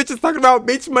 Fuck this bitch is talking about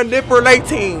bitch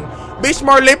manipulating. Bitch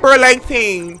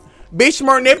manipulating. Bitch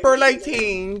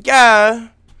manipulating. Yeah.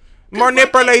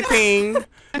 Manipulating.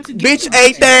 Bitch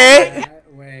ate that.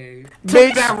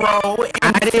 Bitch that roll.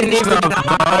 I didn't even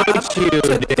vote you.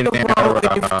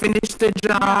 Finish the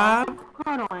job.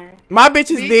 Hold on. My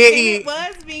bitches did eat. It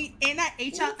was me, and I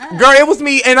ate y'all up. Girl, it was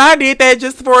me, and I did that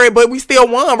just for it, but we still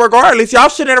won regardless. Y'all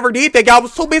should have never did that. Y'all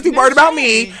was too busy worried about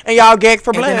me, and y'all gagged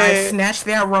for blood. And then I snatched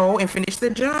that roll and finished the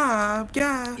job.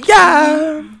 Yeah.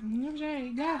 Yeah.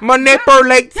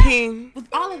 Manipulating. With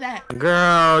all of that.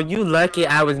 Girl, you lucky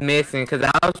I was missing, cause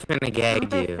I was finna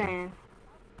gag you.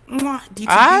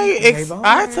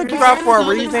 I took you out for a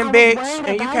reason, bitch,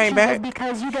 and you came back.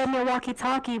 Because you gave me a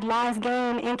walkie-talkie last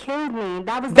game and killed me.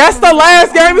 That's the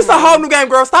last game. It's a whole new game,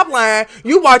 girl. Stop lying.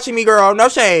 You watching me, girl. No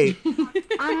shade.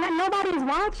 Nobody's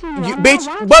watching. You, bitch,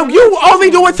 but you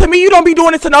only do it to me. You don't be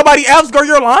doing it to nobody else, girl.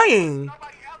 You're lying.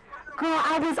 Girl,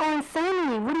 I was on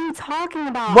Sunny. What are you talking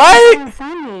about? What? I was on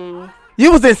Sunny.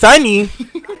 You was in Sunny.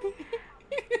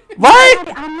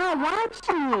 What? I'm not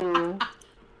watching.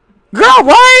 Girl,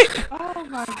 what? Oh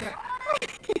my god.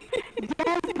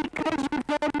 Yes, because you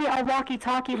gave me a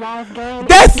walkie-talkie last game.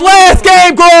 That's last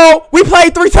game, girl. We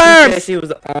played 3 times. She said she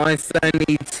was on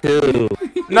Sunny too.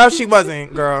 No, she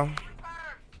wasn't, girl.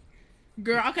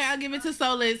 Girl, okay, I'll give it to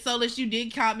Solus. Solus, you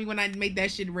did count me when I made that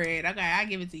shit red. Okay, I'll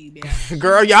give it to you, bitch.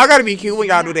 Girl, y'all gotta be cute when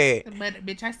y'all do that. But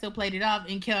bitch, I still played it off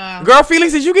and Girl,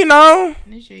 Felix, did you get on?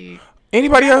 This shit.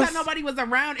 Anybody I else? thought nobody was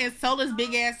around and Solus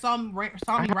big ass saw me right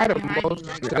behind me.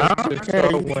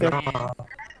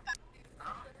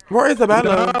 Where is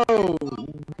Isabella?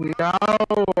 No,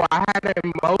 I had a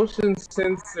motion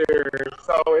sensor,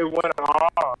 so it went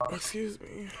off. Excuse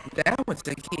me. That was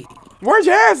the key. Where's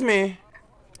Jasmine?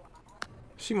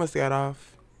 She must have got off.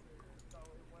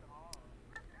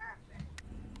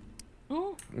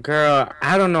 Girl,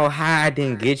 I don't know how I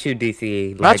didn't get you,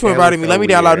 DC. Not you invited me. Let me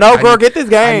download. weird. No, girl, get this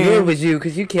game. I knew it was you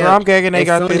because you kept. Girl, I'm gagging. They as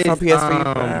got soon this on as,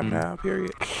 PS3 now.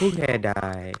 Period. Who had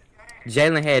died?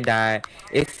 Jalen had died.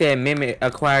 It said Mimic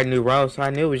acquired new role, so I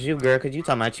knew it was you, girl, because you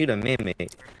talking about you the Mimic.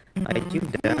 Like, you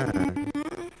done.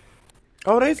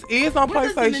 Oh, this is on What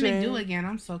does the PlayStation. Mimic do again?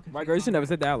 I'm so confused. My girl, you should never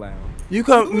said that out loud. You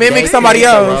can mimic somebody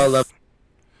else.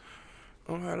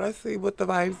 Okay, let's see what the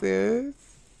vibes is.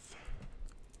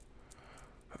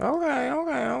 Okay.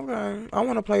 I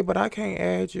want to play, but I can't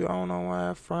add you. I don't know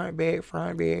why. Front, back.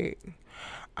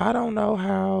 I don't know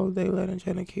how they let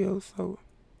Jenna kill so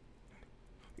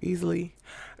easily.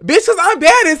 Bitch, cause I'm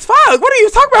bad as fuck. What are you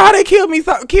talking about? How they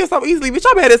kill so easily? Bitch,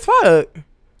 I'm bad as fuck.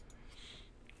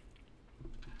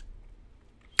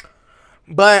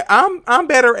 But I'm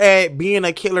better at being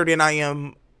a killer than I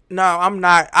am. No, I'm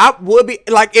not. I would be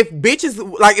like if bitches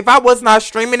like if I was not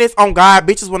streaming this on God,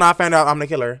 bitches would not find out I'm the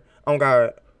killer. On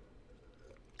God.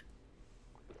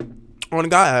 On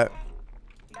God.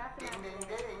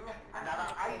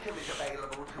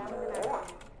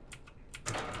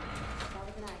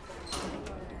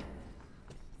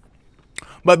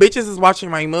 But bitches is watching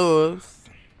my moves.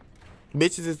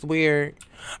 Bitches is weird.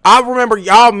 I remember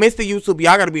y'all missed the YouTube.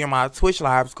 Y'all gotta be on my Twitch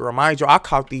lives, girl. Mind you, I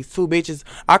caught these 2 bitches.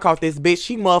 I caught this bitch.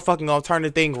 She motherfucking gonna turn the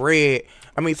thing red.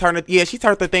 I mean, she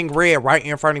turned the thing red right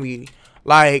in front of me.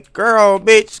 Like, girl,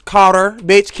 bitch, caught her.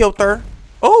 Bitch, killed her.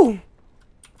 Oh.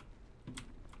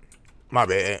 My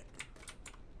bad.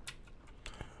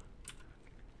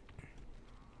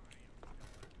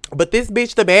 But this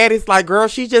bitch, the baddest, like, girl,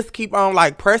 she just keep on,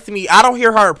 like, pressing me. I don't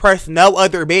hear her press no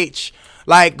other bitch.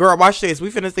 Like, girl, watch this. We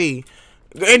finna see.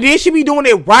 And then she be doing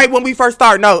it right when we first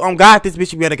start. No, on God, this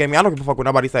bitch be able to get me. I don't give a fuck what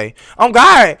nobody say. On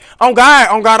God,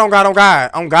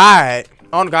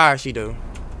 she do.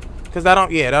 Cause that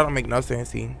don't make no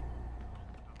sense. See,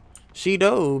 she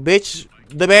do, bitch.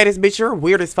 The baddest bitch. You're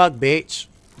weird as fuck, bitch.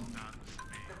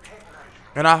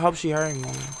 And I hope she heard me.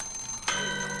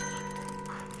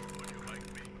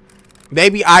 They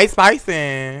be ice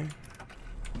spicing.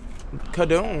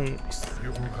 Kadoons.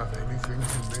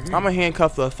 I'ma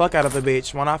handcuff the fuck out of a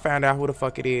bitch when I find out who the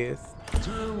fuck it is.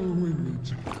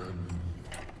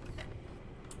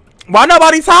 Why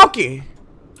nobody talking?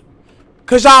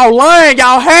 Cause y'all lying,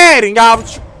 y'all had, and y'all.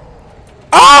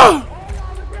 Oh!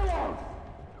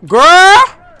 Girl!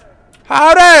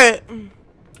 How that?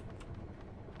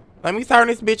 Let me turn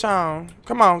this bitch on.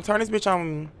 Come on, turn this bitch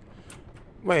on.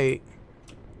 Wait.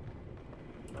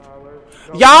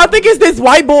 Y'all think it's this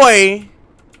white boy.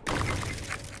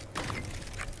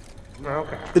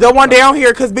 Okay. The one down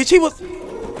here, cause bitch, he was.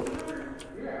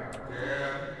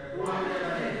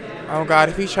 Oh God,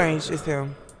 if he changed, it's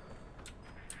him.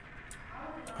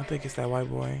 I think it's that white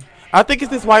boy. I think it's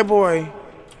this white boy.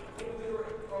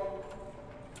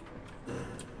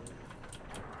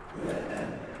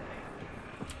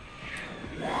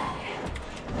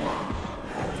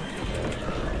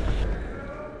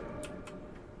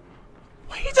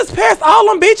 He just passed all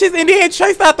them bitches and then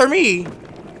chased after me.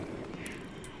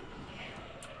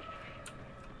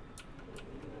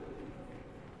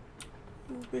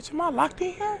 Bitch, am I locked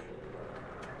in here?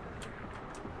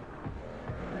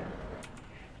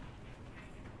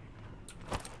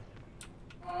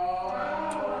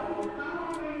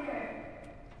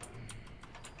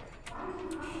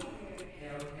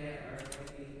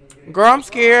 Girl, I'm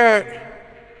scared.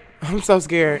 I'm so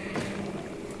scared.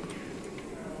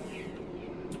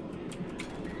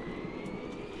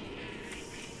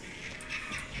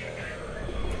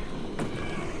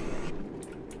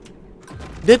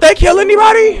 Did they kill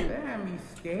anybody?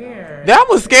 That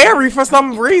was scary for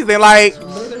some reason. Like,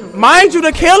 mind you,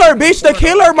 the killer, bitch, the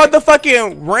killer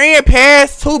motherfucking ran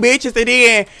past 2 bitches and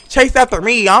then chased after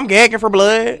me. I'm gagging for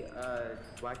blood.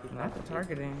 Not the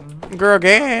targeting. Girl,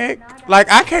 gag. Like,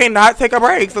 I can't not take a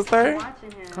break, sister.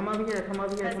 Come over here, come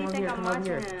over here, come over here, come over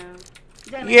here.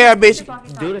 Yeah, bitch.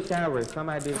 Do the shower.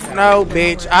 Somebody do the shower. No,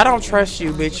 bitch. I don't trust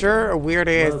you, bitch. You're a weird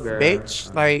ass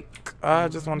bitch. Like, I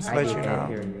just wanted to let you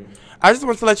know. I just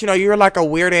want to let you know you're like a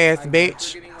weird ass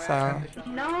bitch. So.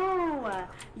 No,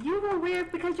 you were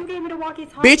weird because you gave me the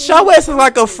walkie-talkie. Bitch, your ass is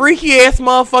like a freaky ass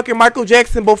motherfucking Michael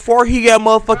Jackson before he got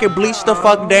motherfucking bleached the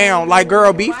fuck down. Like,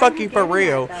 girl, be fucking for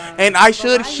real. And I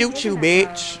should shoot you,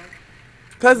 bitch.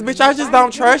 Cause, bitch, I just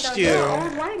don't trust you. You're an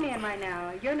old white man right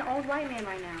now. You're an old white man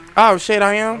right now. Oh, shit,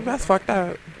 I am? That's fucked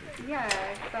up. Yeah, so,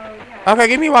 yeah. Okay,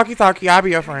 give me walkie-talkie. I'll be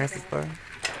your friend, sister.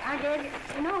 I gave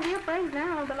you, no, we're friends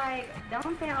now, but, like,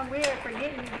 don't sound weird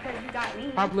forgetting me because you got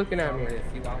me. Stop looking at me.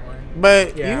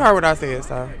 But you heard what I said,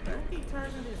 so.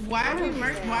 Why are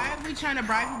we trying to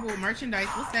bribe people with merchandise?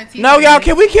 What's that? No, y'all,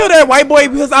 can we kill that white boy?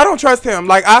 Because I don't trust him.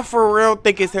 Like, I for real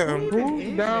think it's him.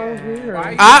 Who's down here?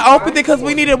 I opened it because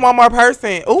we needed one more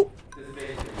person. Ooh.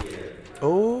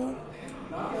 Ooh.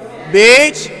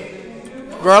 Bitch.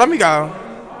 Girl, let me go.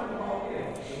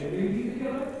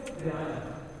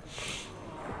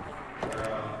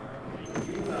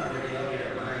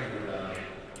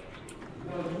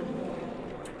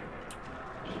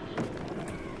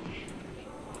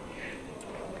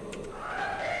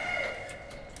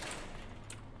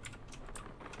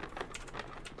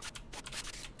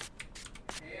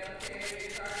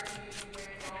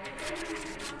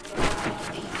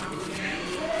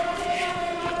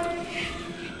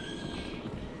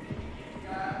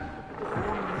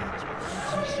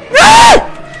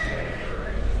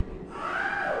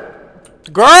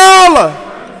 Girl!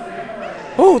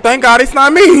 Oh, thank God it's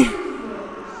not me.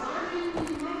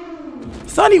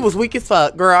 Sonny was weak as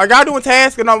fuck. Girl, I gotta do a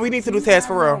task. No, we need to do tasks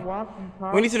for real.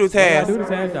 We need to do tasks.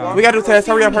 We gotta do tasks.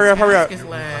 Hurry up, hurry up, hurry up.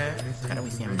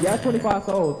 Yeah, 25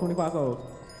 souls, 25 souls.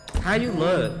 How you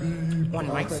look?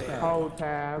 One mic set. Hold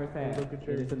tab. Look at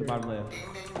your, it's in the bottom left.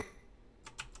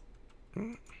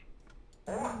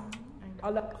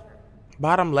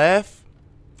 Bottom left?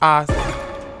 Awesome.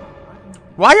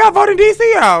 Why y'all voting DC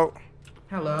out?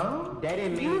 Hello?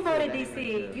 You voted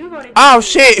DC. You voted DC. Oh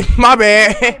shit, my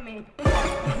bad.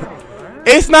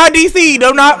 It's not DC.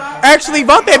 Do not actually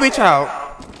vote that bitch out.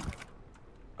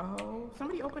 Oh,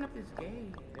 somebody open up this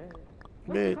gate.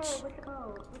 Bitch. What's the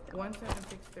code?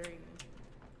 1763.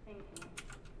 Thank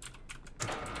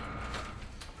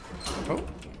you. Oh.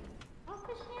 Oh,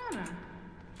 Christiana.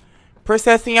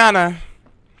 Princess Tiana.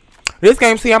 This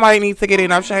game, see, I might need to get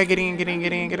in. I'm trying to get in.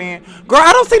 Girl,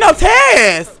 I don't see no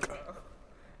task.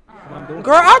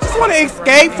 Girl, I just want to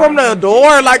escape from the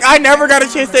door. Like, I never got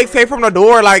a chance to escape from the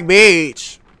door. Like,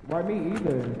 bitch. Why me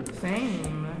either?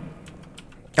 Same.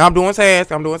 I'm doing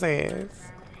tasks. I know, I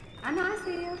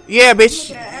see you. Yeah,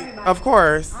 bitch. Of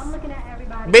course. I'm looking at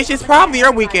everybody. Bitch, it's probably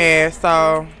your weak ass,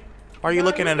 so. Why are you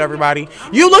looking at everybody?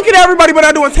 You looking at everybody but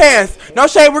not doing tasks. No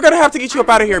shade, we're going to have to get you up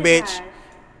out of here, bitch.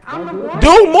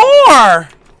 Do more!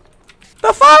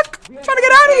 The fuck? I'm trying to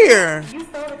get out of here. You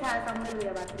stole the task I'm literally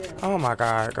about to do. Oh my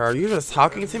god, girl. You just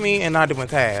talking to me and not doing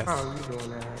tasks. Oh, you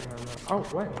doing that? Oh,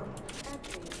 wait.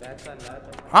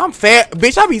 I'm fat.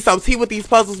 Bitch, I be so T with these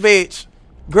puzzles, bitch.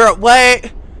 Girl, what?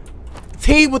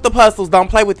 T with the puzzles. Don't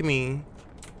play with me.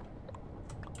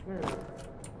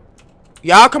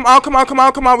 Y'all, come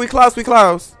on. We close.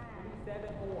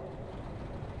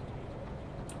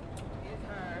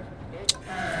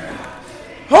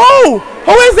 Who?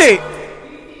 Who is it?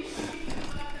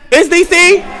 It's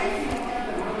DC?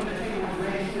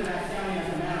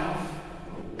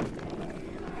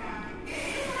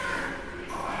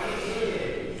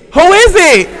 Who is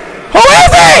it? Who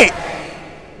is it?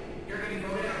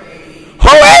 Who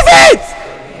is it?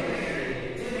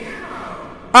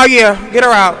 Oh yeah, get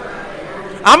her out.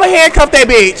 I'ma handcuff that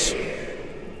bitch.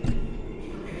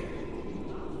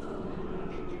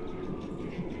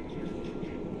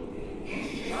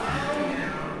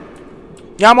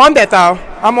 Yeah, I'm on that though.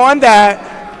 I'm on that.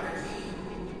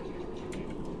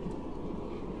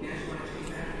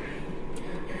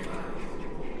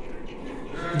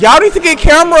 Y'all need to get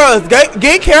cameras.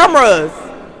 Get cameras.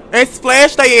 And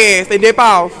splash their ass and dip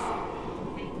off.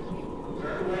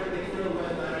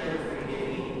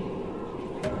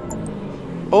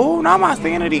 Oh, now my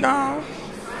sanity gone.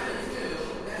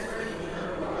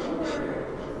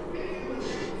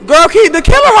 Girl, the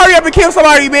killer hurry up and kill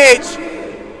somebody, bitch.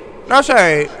 No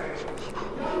shade.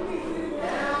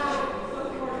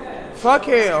 Fuck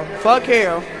hell.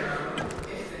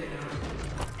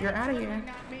 You're out of here.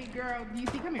 Girl,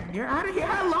 DC, come here. You're out of here.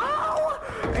 Hello?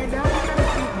 And now you're trying to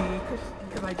shoot me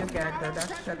because I just gagged her.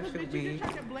 That's trying to shoot me.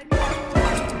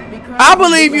 I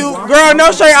believe you. Girl,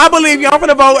 no shade. I believe you. I'm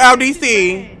finna vote out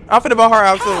DC. I'm finna vote her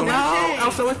out too. No,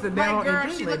 so it's the down girl,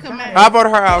 she look a mess. I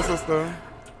voted her out, sister.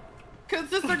 Cause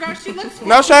sister girl, she looks.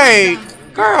 No shade.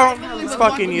 Girl, it's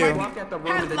fucking you. I walked out the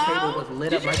room and the table was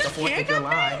lit up like the 4th of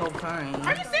July. Whole time.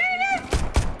 Are you serious?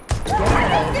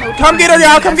 Come get her,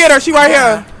 y'all. Come get her. She right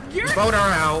here. Vote her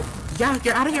out. Yeah,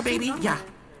 get out of here, baby. Yeah,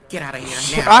 get out of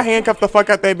here now. I handcuffed the fuck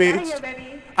out that bitch.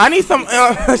 I need some.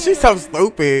 She's so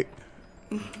stupid.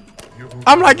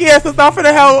 I'm like, yes, it's off for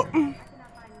the help.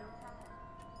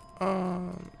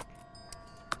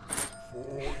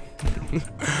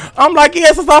 I'm like,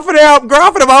 yes, it's off for the help. Girl,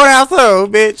 I'm for the vote out too,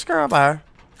 bitch. Girl, bye.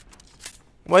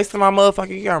 Wasting my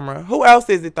motherfucking camera. Who else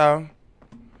is it though?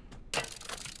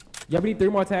 Yeah, we need 3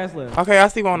 more tasks left. Okay, I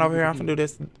see one over here. I'm gonna do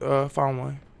this phone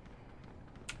one.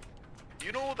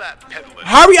 You know that peddler.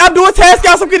 Hurry up, do a task,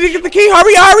 y'all. So get the key.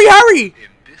 Hurry, hurry, hurry. In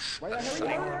this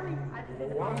assignment.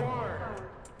 One more.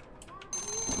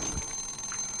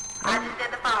 I just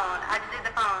did the phone. I just did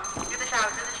the phone. Do the shower.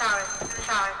 Do the shower. Do the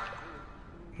shower.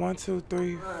 1, 2,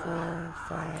 3, 4,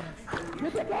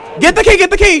 5. Get the key. Get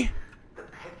the key.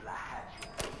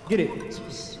 Get it.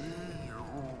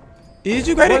 Did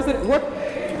you get it? What?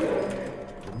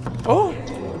 Oh.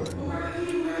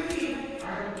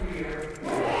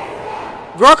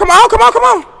 Girl, come on, come on, come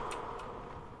on.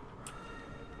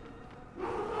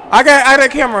 I got a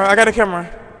camera. I got a camera.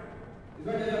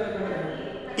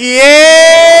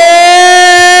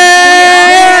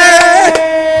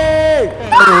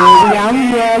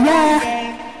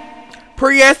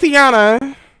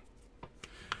 Priestiana.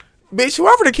 Bitch,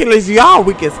 whoever the killer is, y'all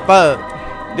weak as fuck.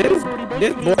 This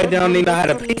boy don't even know how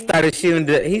to. He started shooting.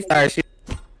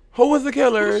 Who was the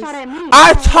killer?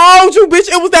 I told you, bitch.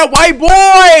 It was that white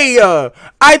boy.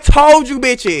 I told you,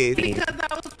 bitches. Because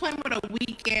I was playing with a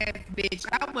weak ass bitch,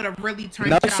 I would have really turned.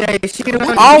 No shade.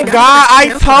 Oh God,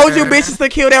 I told you, bitches, to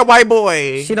kill that white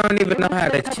boy. She don't even know how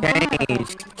to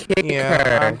change. Kick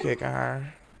her. I'm kicking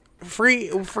her. Free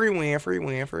win.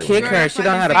 Kick her. She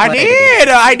don't know how to play.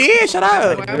 I did. Shut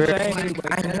up. I knew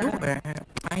that.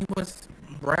 I was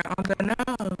right on the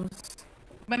nose.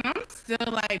 But I'm still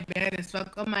like bad as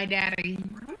fuck. Oh my daddy.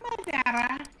 Oh my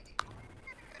daddy.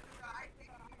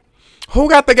 Who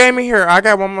got the game in here? I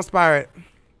got one more spot.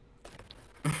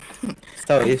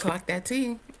 So I it's clocked that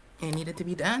tea. It needed to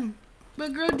be done.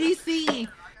 But girl, DC,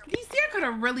 I could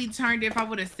have really turned it if I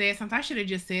would have said something. I should have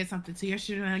just said something to you. I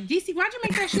should have been like, DC, why'd you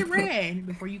make that shit red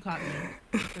before you caught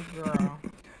me? Girl,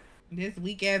 this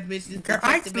weak ass bitch. Girl,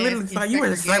 I literally saw you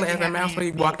were silent as a mouse when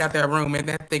you walked out that room and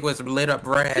that thing was lit up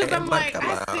red. Cause I'm like,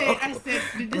 I said,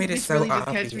 did this bitch so really just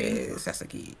catch me? obvious. That's a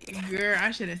key. Girl,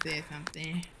 I should have said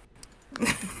something.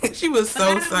 She was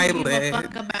so But I don't give a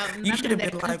silent. fuck about You none should have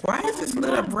of been that. like, why is this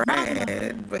lit up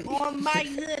red? But On my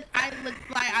hood, I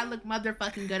look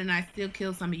motherfucking good, and I still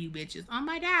kill some of you bitches. On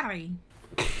my daddy.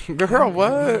 Girl,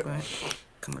 what?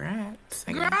 Congrats.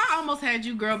 Girl, I almost had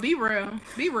you, girl. Be real.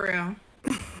 Be real.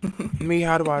 Me,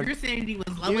 how do I? Your sanity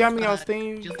was low. You got me on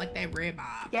Steam? Just like that red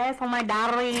bob. Yes, on my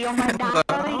daddy. On my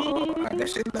daddy. that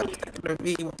shit looked to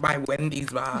me my Wendy's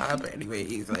vibe.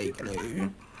 Anyways, like, hello.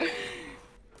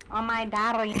 On my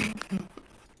daddy.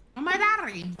 On my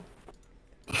daddy.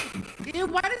 Ew,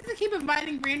 why does it keep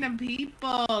inviting random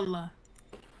people?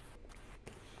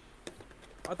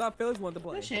 I thought Felix wanted to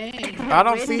play. I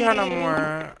don't see her no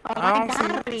more. I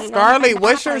don't see Scarlett.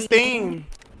 What's your Steam?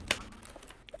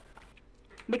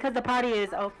 Because the party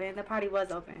is open. The party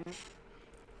was open.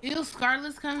 Ew,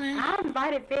 Scarlett's coming. I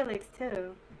invited Felix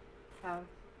too. So.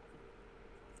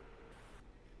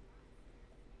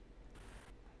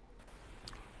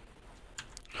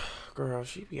 Girl,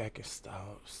 she be acting so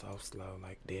slow,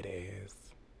 like dead ass.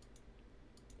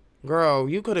 Girl,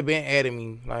 you could have been adding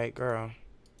me, like, girl.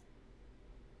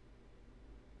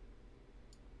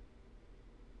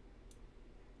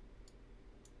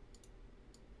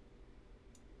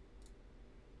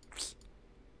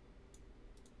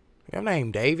 Your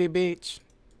name David, bitch?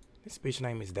 This bitch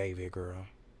name is David, girl.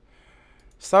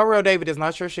 So real David is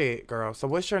not your shit, girl. So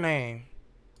what's your name?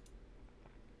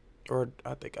 Or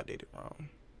I think I did it wrong.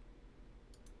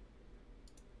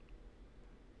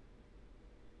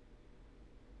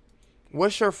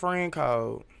 What's your friend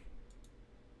code?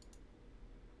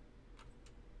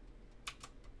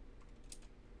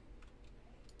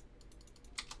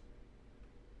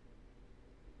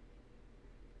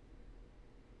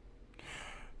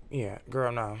 Yeah,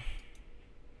 girl, no.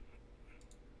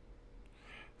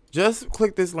 Just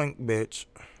click this link, bitch.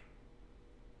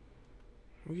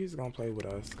 We just gonna play with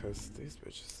us, cause these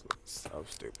bitches look so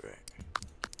stupid.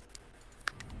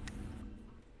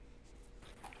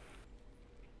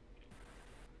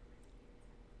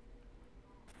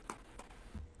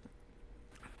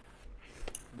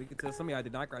 We can tell some of y'all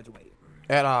did not graduate.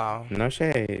 At all. No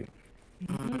shade.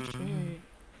 No shade.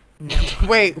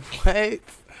 Wait, what?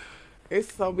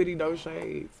 It's so many no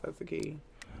shades. That's the key.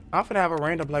 I'm finna have a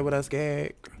random play with us,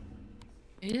 gag.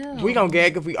 Ew. We gon'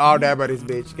 gag if we all die by this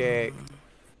bitch, gag.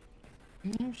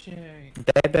 No shade.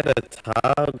 They better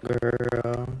talk,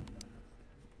 girl.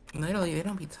 Literally, they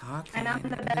don't be talking. And I'm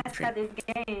the best at this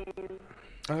game.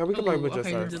 Okay, we can play with just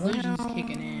the us. delusion's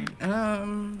kicking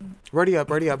in. Ready up,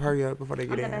 hurry up before they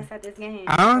get I'm the in. best at this game.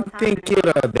 I don't think you're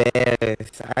the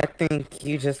best. I think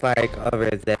you just like over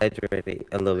exaggerated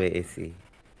a little bit, Issy.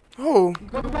 Who?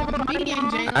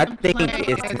 I think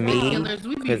it's me.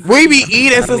 We be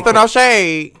eating, sister. No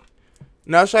shade.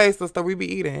 No shade, sister. We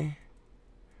be eating.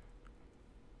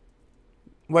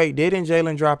 Wait, didn't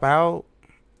Jalen drop out?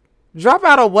 Drop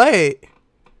out of what?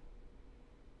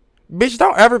 Bitch,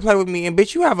 don't ever play with me. And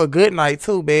bitch, you have a good night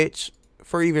too, bitch.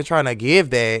 For even trying to give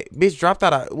that. Bitch, dropped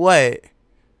out of what?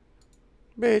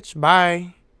 Bitch,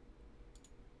 bye.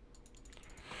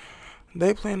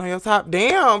 They playing on your top.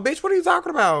 Damn, bitch, what are you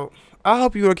talking about? I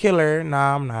hope you a killer.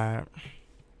 Nah, I'm not.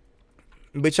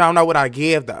 Bitch, I don't know what I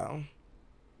give, though.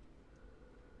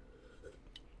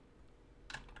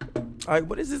 Like,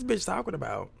 what is this bitch talking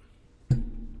about?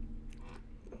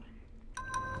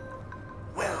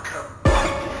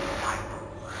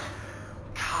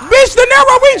 Bitch, the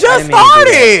number we just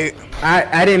started.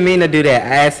 I didn't mean to do that.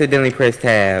 I accidentally pressed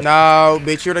tab. No,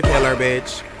 bitch, you're the killer,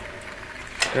 bitch.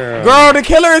 Girl, the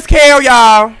killer is Kale,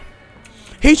 y'all.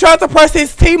 He tried to press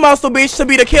his T-muscle, bitch, to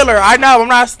be the killer. I know, I'm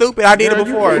not stupid. I did it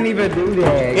before. You can't even do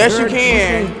that. Yes, you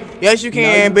can. Yes, you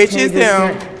can, bitch. It's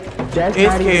him.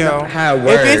 It's Kale.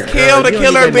 If it's Kale, the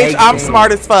killer, bitch, I'm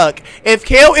smart as fuck. If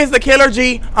Kale is the killer,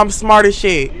 G, I'm smart as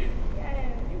shit.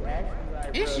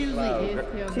 It's usually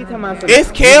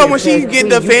It's Kale when she get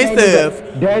defensive.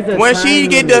 When she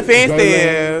get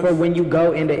defensive. But when you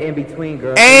go in the in-between,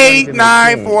 girl. 8,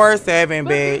 9, 4, 7,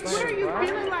 bitch. What are you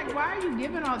feeling like? Why are you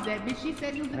giving all that? Bitch, she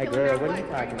said you was a killer. What are you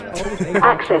talking about?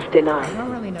 Access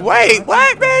denied. Wait,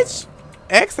 what, bitch?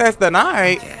 Access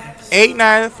denied. 8,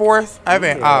 9, 4,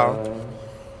 7. Oh.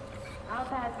 I'll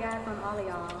pass guys from all of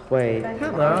y'all. Wait.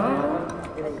 Hello.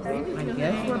 I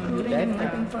guess we're putting in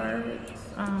looking for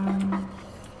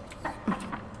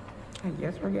I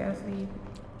guess we're gassy.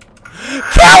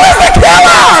 Kale is the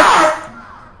killer!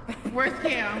 Where's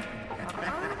Kale?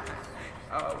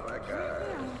 Oh my god.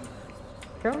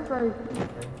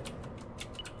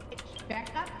 Back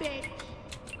up, bitch.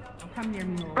 Don't come near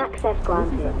me more. Access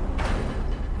granted.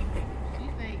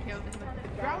 She's saying Kale's the killer.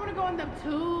 Girl, I want to go in the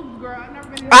tubes, girl. I've never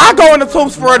been in I go in the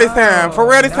tubes for this time. For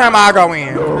real, this time I go in.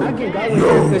 I can go in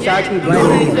there because y'all keep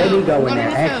blaming me. Let me go in there,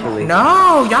 actually.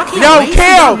 No, y'all can't No, waste Kale.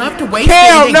 it. Y'all love to waste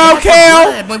Kale, it. no,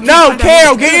 Kale. No,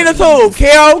 Kale, get in the tube. tube.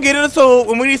 Kale, get in the tube.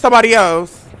 And we need somebody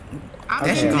else.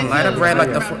 That shit gonna light up red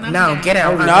like the no, get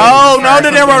out. No, no,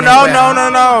 De Niro,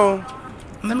 no.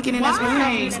 Let me get in this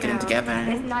one. Let's get in together.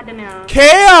 It's not the now.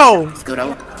 Kale! Scoot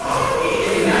over.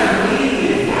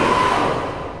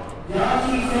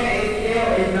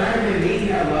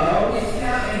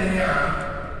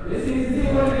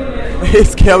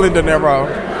 It's Kale and De Niro.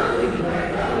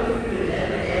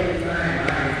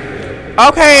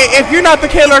 Okay, if you're not the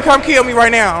killer, come kill me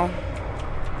right now.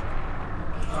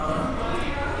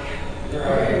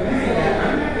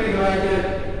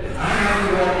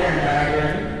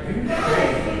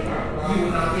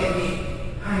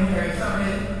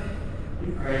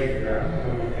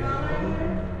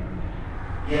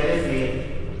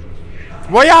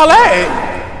 Where y'all at?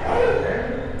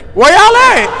 Where y'all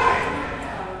at?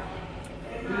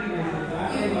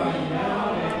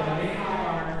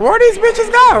 Where these bitches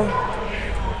go?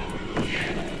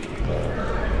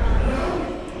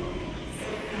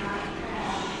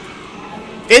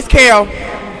 It's Kale.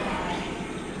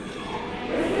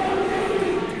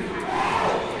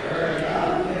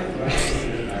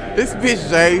 This bitch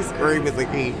Jay scream is a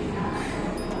key.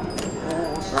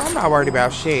 I'm not worried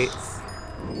about shit.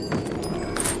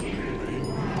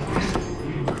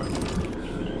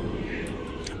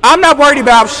 I'm not worried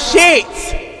about shit,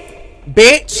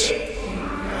 bitch.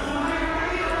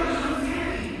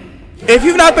 If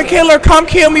you're not the killer, come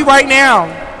kill me right now.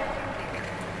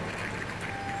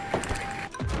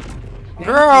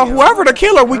 Girl, whoever the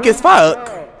killer, weak as fuck.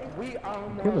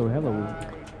 Hello.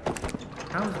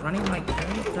 I was running like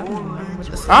crazy.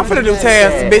 I'm finna do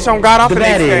tasks, bitch. On God, I'm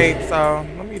finna escape. So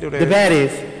let me do this. The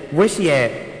baddest. Where she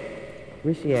at?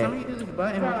 Somebody do this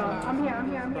button. I'm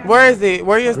here. Where is it?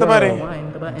 Where is the button?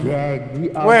 The button. Yeah, we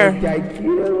Where?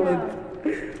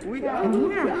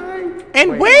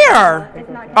 And where?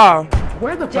 Oh.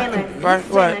 Where the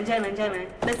button? Jalen.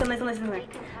 Listen.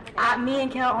 Me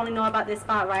and Kel only know about this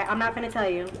spot, right? I'm not finna tell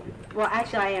you. Well,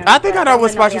 actually, I am. I think I know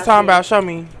what spot you're talking about. Show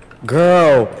me.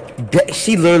 Girl,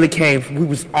 she literally came. We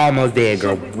was almost dead,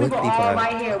 girl. We were all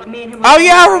right here. Me and him. Oh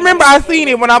yeah, I remember. I seen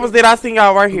it when I was there. I seen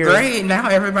y'all right here. Great, now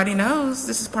everybody knows.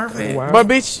 This is perfect. Wow. But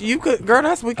bitch, you could, girl.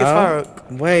 That's weak as fuck.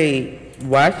 Wait,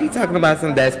 why is she talking about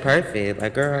something that's perfect?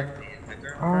 Like, girl.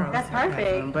 That's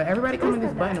perfect. But everybody come in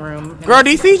this button room. Girl,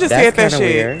 DC just said that shit.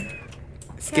 Weird.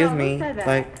 Excuse me,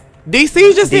 like.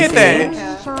 DC just said that.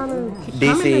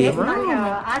 DC.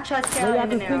 I trust Kelly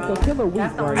in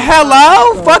there.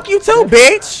 Hello? Fuck you too,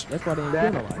 bitch. That's why they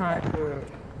ain't doing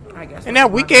And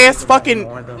that weak ass fucking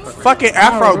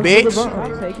afro, bitch.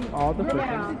 I'm taking all the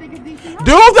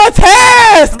Do the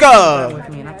task!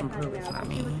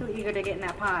 Too eager to get in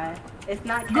that pod. It's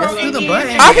not Let's do the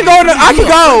button. I can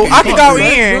go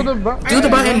in. Do the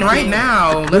button right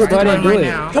now. Let's do the button right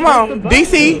now. Come on,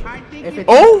 DC.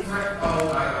 Oh.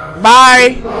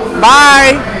 Bye.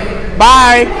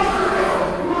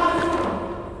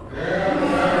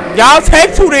 Y'all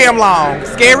take too damn long.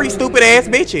 Scary, stupid ass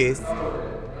bitches.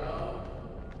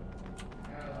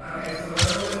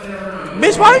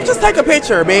 Bitch, why don't you just take a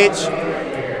picture, bitch?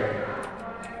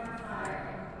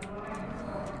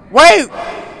 Wait.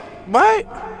 What?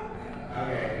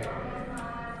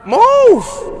 Move.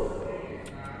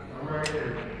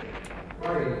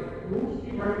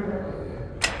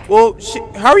 Well,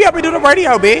 hurry up and do the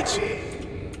radio, bitch.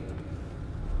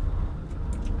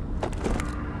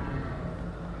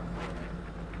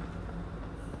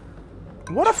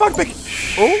 What the fuck?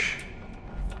 Oh.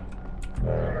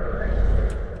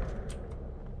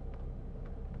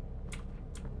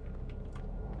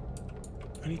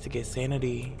 I need to get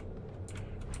sanity.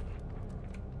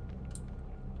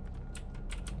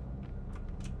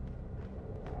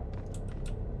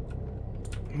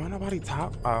 Why nobody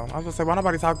talk? Oh, I was gonna say, why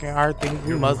nobody talking? Our things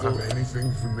we muzzle. Have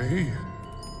anything for me?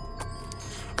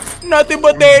 Nothing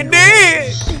but they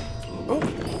did. Oh.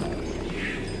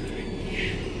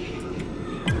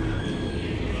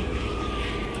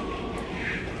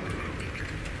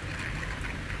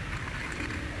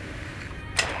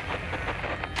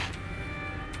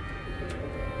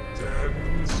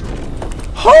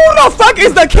 Who the fuck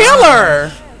is the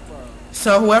killer?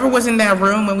 So whoever was in that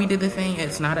room when we did the thing,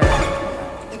 it's not us.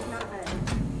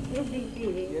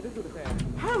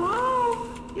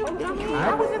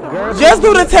 Just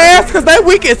do the task because they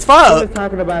weak as fuck. We was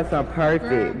talking about some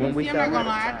perfect when we I'm not gonna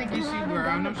lie, I think it's you,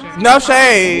 girl. No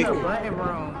shade. Yeah,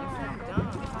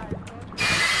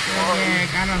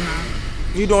 I don't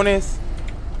know. You doing this?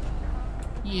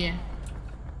 Yeah.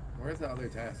 Where's the other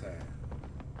task at?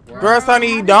 Girl,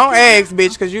 Sonny, don't ask,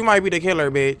 bitch, because you might be the killer,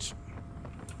 bitch.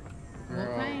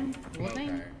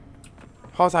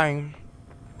 Whole time.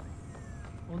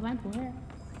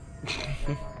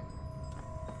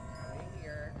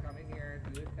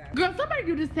 Girl, somebody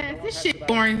do this test. This shit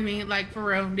boring to me, like for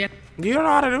real. You don't know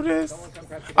how to do this?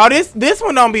 Oh, this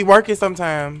one don't be working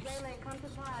sometimes.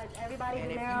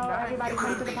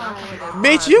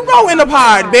 Bitch, you go in the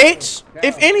pod, bitch.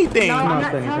 If anything. No, I'm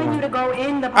not telling you to go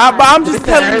in the pod. But I'm just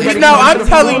telling you. No, I'm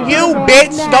telling you,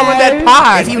 bitch, go in that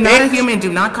pod. If you're not a human,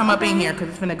 do not come up in here because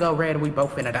it's finna go red and we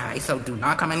both finna die. So do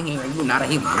not come in here. You're not a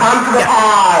human. Come to the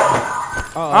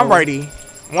pod. I'm ready.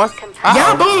 Once.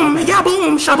 Yeah, boom. Yeah,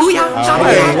 boom. Shabuya.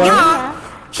 Shabuya. Yeah.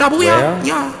 Shabuya.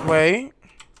 Yeah. Wait.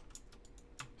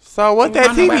 So what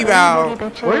that TV about?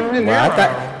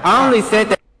 I only said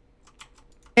that.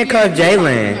 Handcuff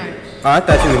Jalen. Oh, I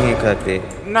thought you were handcuffed it.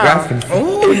 No.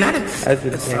 Oh, not a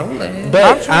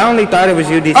But I only thought it was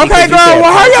you, DC. Okay, girl,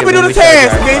 well, hurry up and do the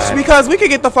test, bitch, because we can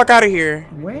get the fuck out of here.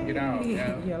 Wait.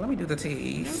 Yeah, let me do the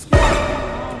tease.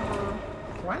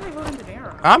 Why are they rolling the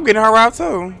arrow? I'm getting her out,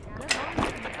 too.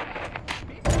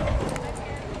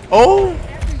 Oh.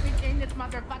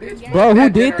 Bro, who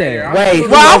did that? Wait.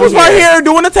 Well, I was right here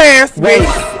doing the test,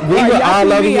 bitch. We were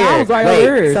all over here. I was right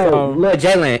over here. So, look,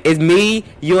 Jalen, it's me,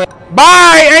 you, and...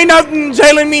 Bye! Ain't nothing,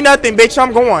 Jalen, me nothing, bitch.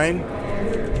 I'm going.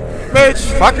 Bitch,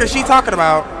 fuck her, she talking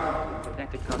about.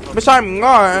 Bitch, I'm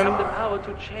gone.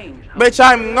 Bitch,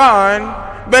 I'm gone.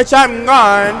 Bitch, I'm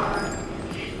gone.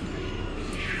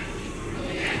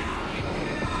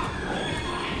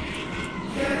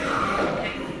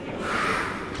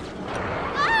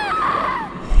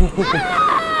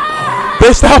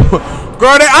 Bitch, stop.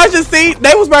 Girl, I just see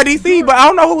they was by DC, but I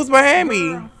don't know who was behind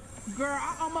me. Girl,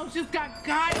 I almost just got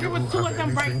God. There was two of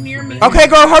them right near me. Okay,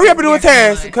 girl, hurry up and do a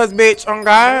test, cause bitch, on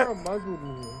God.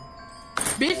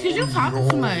 Bitch, cause you talking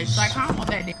too much. Like, I don't want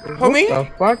that. Who me? The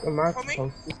fuck am I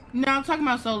supposed to? No, I'm talking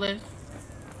about Solus.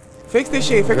 Fix this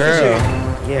shit. Fix this Girl.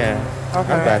 shit. Yeah. Okay. I was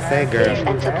about to say, girl.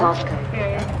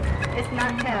 It's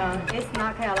not Kel. It's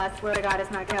not Kel. I swear to God,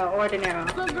 it's not Kel or De Niro.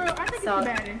 So, girl, I think it's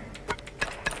better.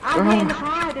 I'm in the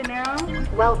pod now.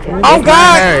 Welcome. Oh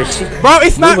God, bro,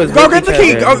 it's not. was Go with get the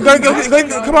each key. other.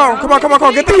 Go, come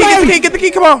on. Get the key. Get the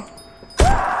key. Come on.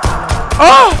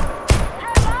 Oh.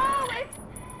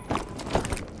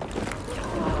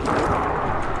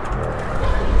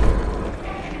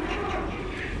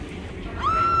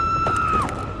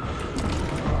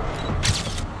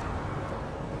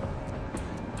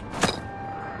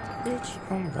 Bitch,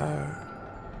 oh my God.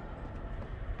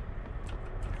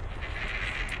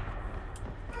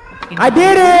 I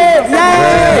did it!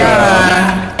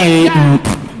 Yay!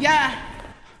 Yeah.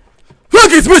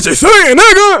 Look, it's what you're saying,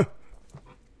 nigga.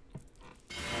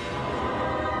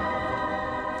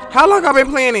 How long I been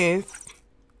playing this?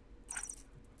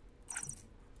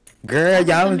 Girl,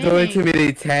 y'all was doing too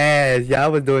many tasks.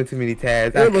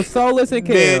 It was soulless and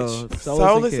kill. Bitch,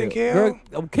 soulless and kill.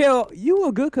 Girl, kill. You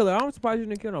a good killer. I'm surprised you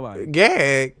didn't kill nobody.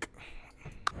 Gag.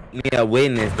 Me a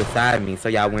witness beside me, so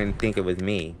y'all wouldn't think it was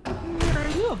me.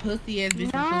 You a pussy ass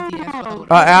bitch. Pussy ass hoe.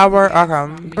 Albert, okay.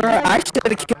 Girl, I should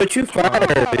have killed you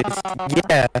first.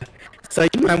 Yeah. So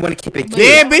you might want to keep it cute.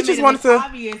 Yeah, bitches wanted to.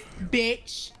 Obvious,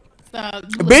 bitch. So,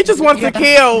 Bitches wanted to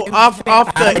kill off the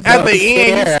at the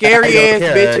end. You scary ass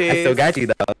bitches. I still got you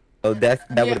though. So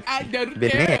that would I don't been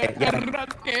care. mad. Yeah. I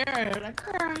don't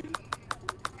care.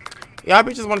 Y'all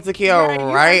bitches wanted to kill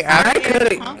right I after.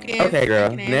 could. Okay,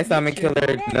 girl. Next time I kill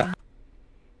her. No.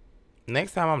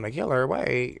 Next time I'm gonna kill her.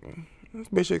 Wait, this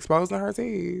bitch exposing her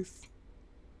teeth.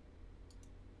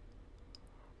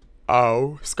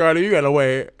 Oh, Scarlett, you gotta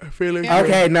wait. Feeling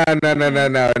Okay, no. No,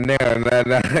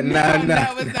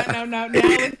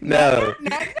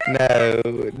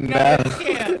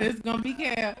 it's gonna be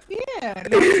Cal. Yeah.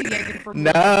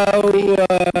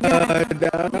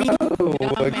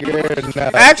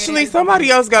 Actually, somebody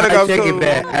else gotta go too. I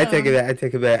take it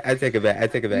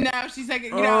back. No, she's like,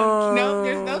 no,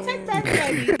 there's no take back,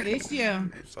 baby. It's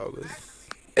you.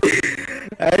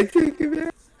 I take it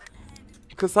back.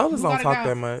 Cause Solus don't talk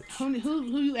that much. Who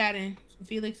you adding?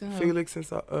 Felix and who? Felix and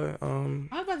I was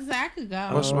about to say I could go.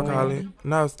 Whatchamacallit?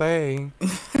 No, stay.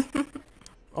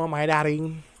 Oh my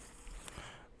daddy.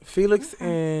 Felix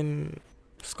and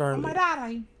Scarlett. Oh my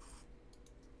daddy.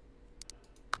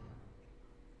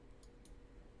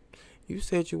 You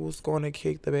said you was gonna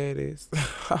kick the baddest.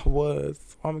 I was.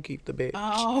 I'm gonna keep the bitch.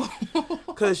 Oh.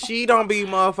 Cause she don't be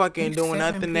motherfucking doing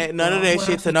none of that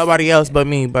shit to nobody else but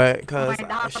me. But cause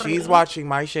she's watching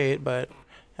my shit. But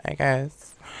I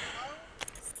guess.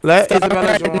 Let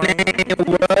Isabella join.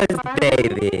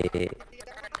 David.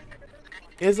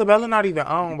 Isabella not even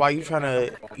on. Why you trying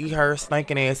to eat her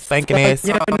stinking ass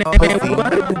pussy?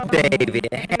 David.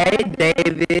 Hey,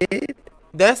 David.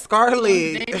 That's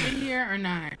Scarlett. David here or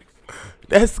not?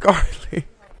 That's Scarlett.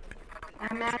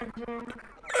 Imagine.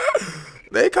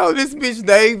 They call this bitch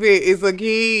David. It's a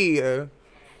kid.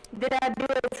 Did I do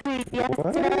it to you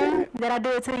yesterday? Did I do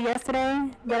it to you yesterday?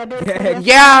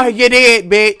 Yeah, you did,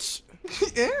 bitch.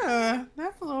 Yeah,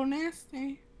 that's a little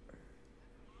nasty.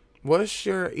 What's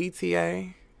your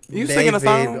ETA? You David, singing a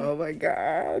song? Oh my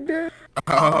God.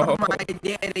 Oh my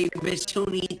daddy, bitch, who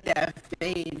need that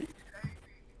fade?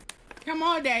 Come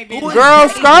on, David. Girl,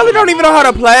 Scarlett don't even know how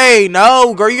to play.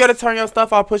 No, girl, you gotta turn your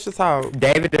stuff off. Push this out.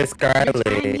 David is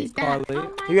Scarlett.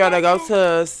 You gotta go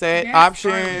to set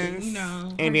options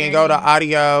and then go to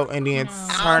audio and then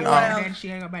turn off.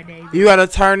 You gotta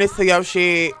turn this to your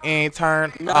shit and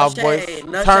turn off voice.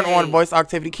 Turn on voice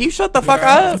activity. Keep shut the fuck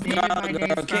up.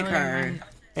 Kick her.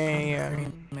 And yeah.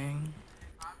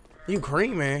 You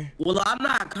creaming. Well, I'm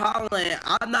not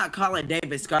calling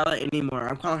David Scarlett anymore.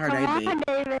 I'm calling her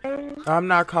David. I'm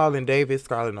not calling David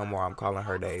Scarlett no more. I'm calling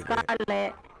her David.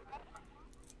 Scarlett.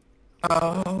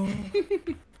 Oh.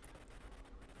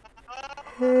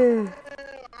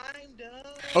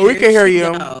 Oh, we can hear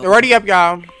you. Ready up,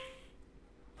 y'all.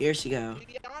 Here she go.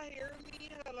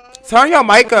 Turn your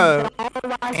mic up.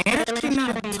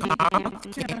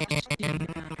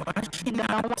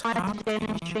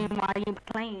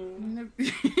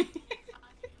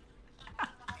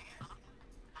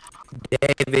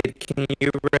 David, can you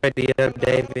ready up,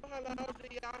 David?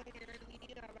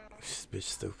 This bitch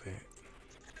stupid.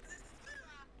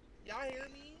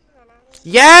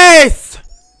 Yes!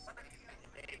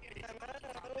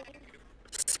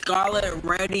 Scarlett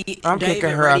ready. I'm kicking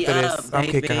her after this. I'm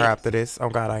kicking her after this. Oh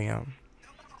God, I am.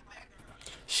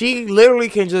 She literally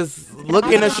can just look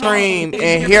in the stream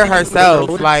and hear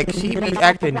herself. Like, she be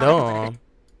acting dumb.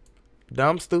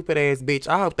 Dumb, stupid ass bitch.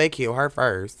 I hope they kill her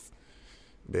first.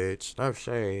 Bitch, no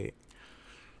shade.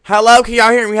 Hello, can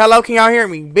y'all hear me? Hello, can y'all hear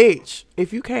me? Bitch,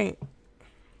 if you can't.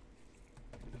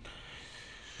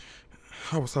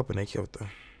 I was hoping they killed them.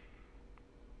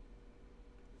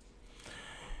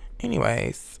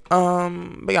 Anyways, but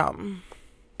yeah.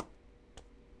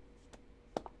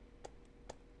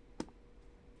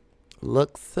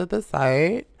 Looks to the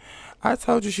side. I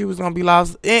told you she was gonna be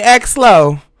lost. And act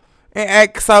slow. And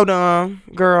act so dumb.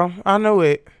 Girl, I know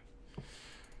it.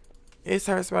 It's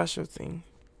her specialty.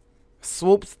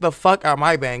 Swoops the fuck out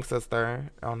my bank, sister.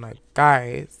 I'm like,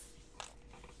 guys.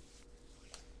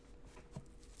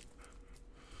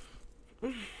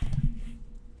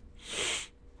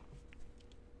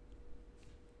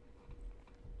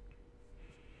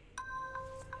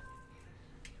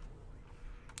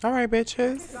 All right,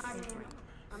 bitches.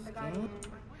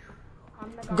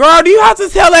 Girl, do you have to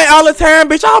tell that all the time,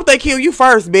 bitch? I hope they kill you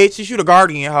first, bitch. You shoot a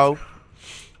guardian, hoe.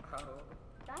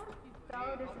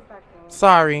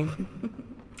 Sorry.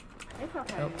 It's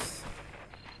okay.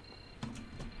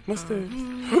 What's this?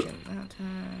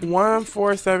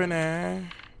 1479.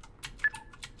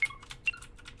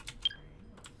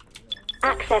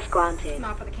 Access granted.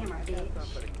 Not for the camera, bitch.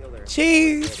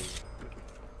 Cheese.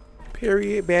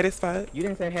 Period. Bad as fuck. You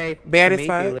didn't say hey. Bad as me,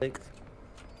 fuck. Felix.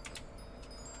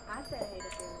 I said hey to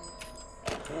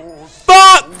Felix.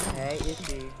 Fuck! Hey, it's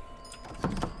she.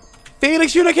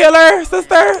 Felix, you the killer,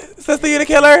 sister? Sister, you the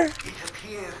killer?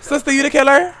 Sister, you the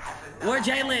killer? Where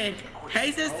Jalen?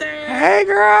 Hey, sister. Hey,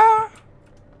 girl.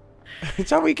 It's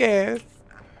your weak ass.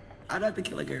 I'm not the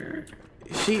killer girl.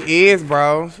 She is,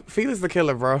 bro. Felix the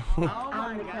killer, bro.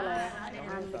 I'm the killer.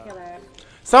 I'm the killer.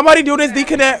 Somebody do this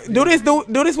deconnect. Do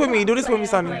this with me. Do this with me,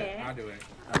 Sonny. I'll do it.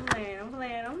 I'm playing.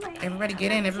 Everybody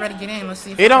get in. Everybody get in. Let's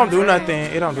see. If It don't turns do red. nothing.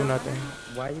 It don't do nothing.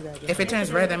 Why you gotta get If it turns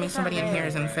red, that means somebody in here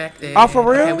is infected. Oh, for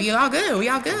real? Okay, we all good. We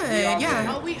all good.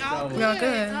 Yeah. Oh, we all good. We all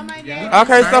good. Oh my God.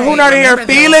 Okay, so who not in here? Remember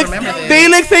this, Felix, remember this.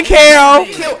 Felix and Kel.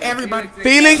 Kill everybody.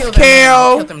 Felix, Kill them now.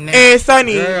 Kel, Kill them now. and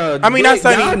Sonny. Girl, I mean, not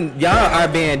Sonny. Y'all are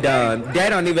being dumb. That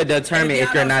don't even determine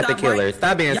if you're not the killer.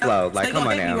 Stop being slow. Like, come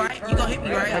on now. You gonna hit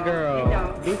me, right?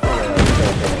 Girl.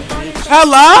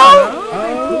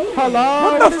 Hello? Hello?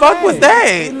 What the fuck was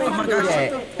that? Oh my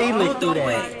gosh. Felix do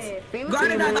that. Girl,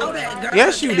 did I know that? Girl,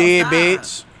 Yes, you did,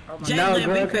 bitch. Jalen,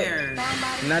 girl, be fair.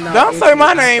 No, Don't say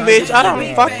my name, bitch. I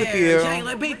don't fuck with you.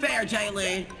 Jalen, be fair,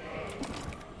 Jalen.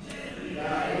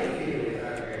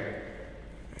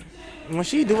 When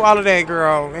she do all of that,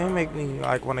 girl, it make me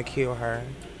like want to kill her,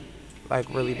 like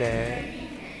really bad.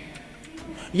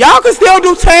 Y'all can still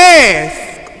do tasks.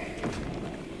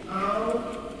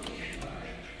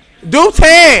 Do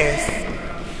tasks.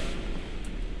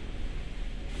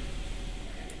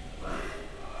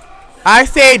 I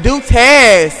said do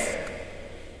tasks.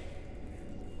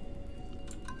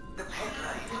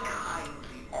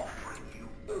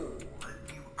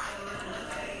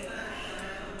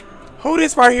 Who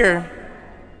this right here?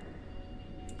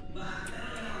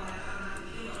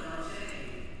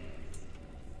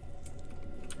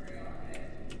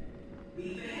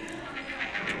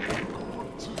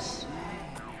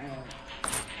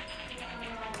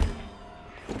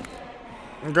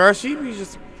 Girl, she be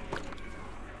just...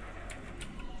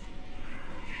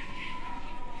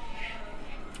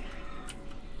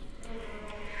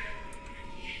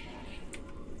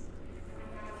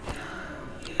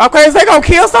 Okay, is they gonna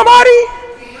kill somebody?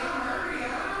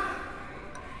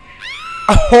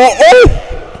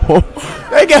 Oh,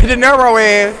 they got the narrow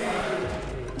ass.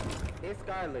 It's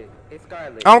Scarlet. It's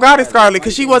Scarlet. Oh God, it's Scarlet,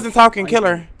 because she wasn't talking. Kill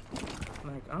her.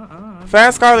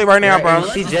 Find Scarlet right now, bro.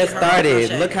 She just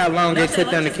started. Look how long it took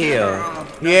them to kill.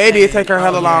 Yeah, it did take her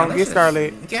hella long. Get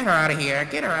Scarlet. Get her out of here.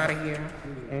 Get her out of here.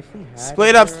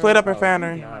 Split up and find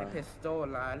her.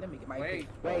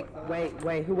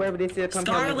 Wait. Whoever this is, come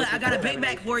Scarlet, I got a big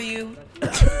back for you.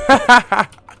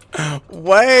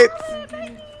 What?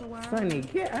 Sonny,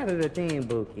 get out of the thing,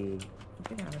 Bookie.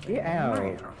 Get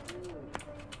out.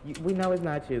 We know it's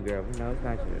not you, girl. We know it's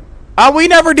not you. Oh, we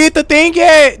never did the thing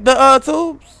yet. The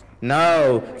tubes.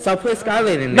 No. So put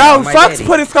Scarlet in there. No, fuck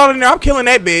putting Scarlet in there. I'm killing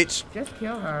that bitch. Just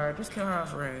kill her. Just kill her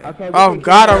off red. Okay. Oh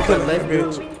God, I'm killing that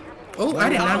bitch. Oh, I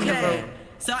did not mean to vote.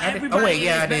 So everybody wait,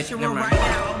 yeah, I did. special Never room mind. right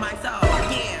now on myself.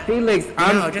 Yeah. Felix, Vote her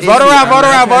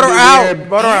out.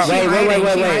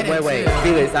 Wait.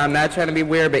 Felix, I'm not trying to be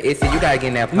weird, but Issy, you gotta get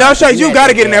in that pod. No, Shay, you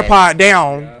gotta get in that pod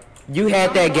down. You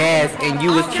had that gas and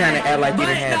you was trying to act like you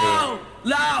didn't have it.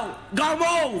 Low, go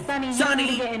move. Sonny, you don't need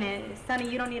to get in it. Sonny,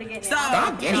 you don't need to get in it.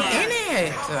 Stop getting in it.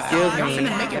 Excuse I'm me.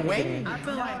 finna make it wait. I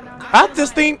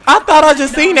thought I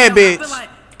just seen that bitch.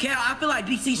 I feel like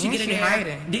DC should get in there.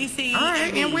 Hiding. DC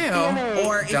Alright, and will.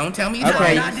 Or Don't tell me.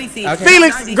 Okay. Not DC. Okay.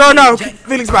 Felix, Not DC. girl, no. J-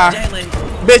 Felix, bye. Jalen.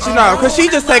 Bitch, you know, cause she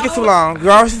just taking too long.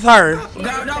 Girl, it's her.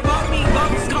 Girl, no, vote me.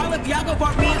 Vote Scarlet. Y'all go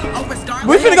vote me over Scarlet.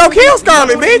 We finna go kill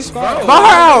Scarlet, bitch. Vote her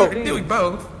out. Do we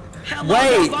both? Hell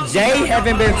Wait, Jay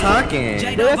haven't been talking.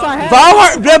 Vote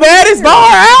her. The baddest. Vote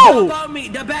her out. Vote me.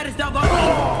 The baddest don't vote me.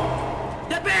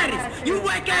 The baddest. You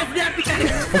whack ass deputy.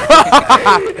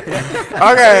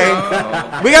 Okay.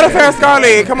 We got a fair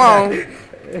Scarlet. Come on.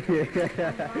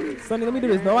 Sonny, let me do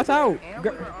this. No, watch out.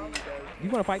 Girl, you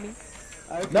wanna fight me?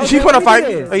 No, She put a fight.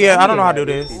 Yeah, I don't know how to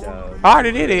do this. I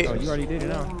already did it. Oh, you already did it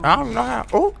now. I don't know how.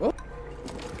 Oh.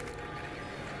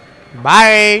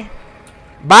 Bye.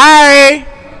 Bye.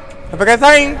 Have a good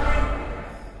time.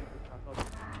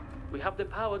 We have the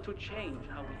power to change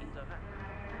how we interact.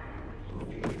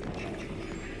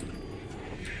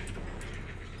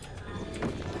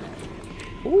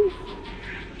 Ooh.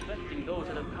 Respecting those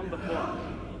that have come before us.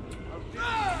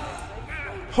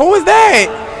 Who is that?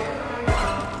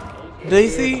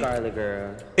 Deceit? Scarlet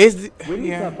girl. Is We need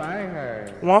yeah. to find her.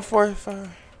 145.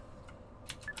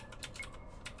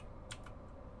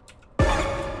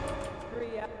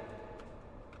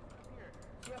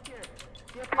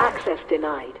 Access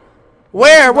denied.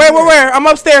 Where? I'm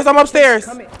upstairs. I'm upstairs.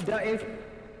 Come in.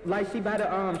 Like she by the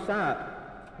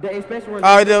shop. The inspection one.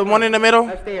 The one in the middle?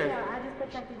 Upstairs. I just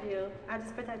protected you. I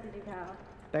just protected you, Kyle.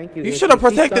 Thank you. You should have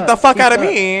protected the fuck out of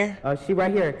me. Oh, she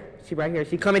right here. She right here.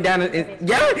 She coming down. Get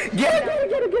her.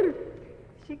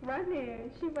 She running.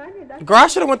 That's Girl, I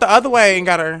should have went the other way and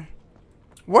got her.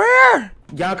 Where?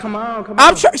 Y'all, come on.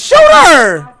 Shoot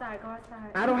her! Go outside.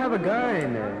 I don't have a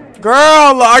gun.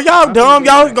 Girl, are y'all dumb?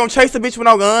 Y'all gonna chase a bitch with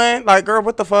no gun? Like, girl,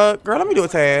 what the fuck? Girl, let me do a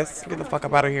task. Get the fuck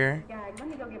up out of here. Yeah, let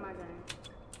me go get my gun.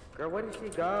 Girl, where did she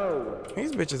go?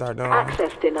 These bitches are dumb.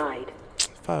 Access denied.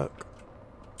 Fuck.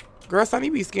 Girl, Sonny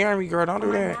be scaring me, girl. Don't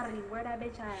do that. Where that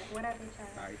bitch at?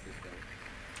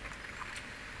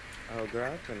 Oh,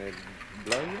 girl, I'm gonna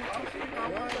blow you.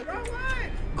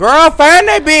 Girl, find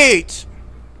that bitch.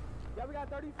 Yeah, we got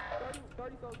 30, so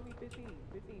give me 15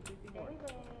 more.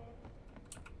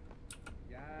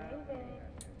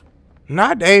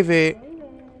 Not David.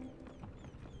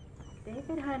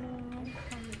 David, honey.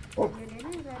 Oh. Your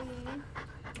dinner's ready.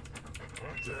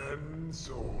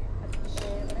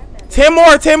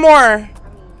 10 more.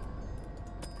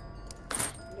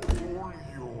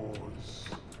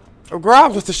 Oh, girl, I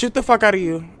was just to shoot the fuck out of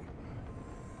you.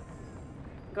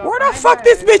 Where the fuck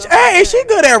this bitch at? Is she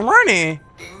good at running?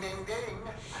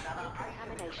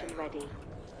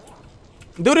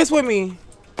 Do this with me.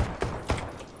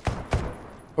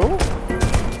 Oh.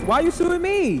 Why you suing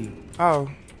me? Oh.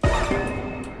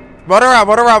 Vote her out.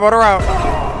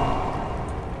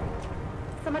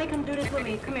 Somebody come do this with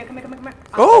me. Come here.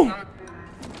 Oh.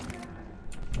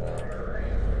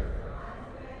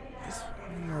 This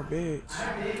more bitch.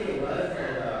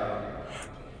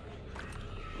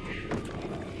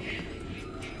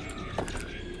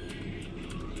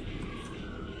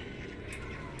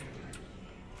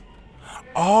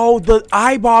 Oh, the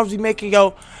eyeballs be making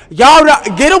y'all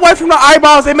get away from the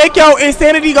eyeballs and make your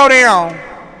insanity go down.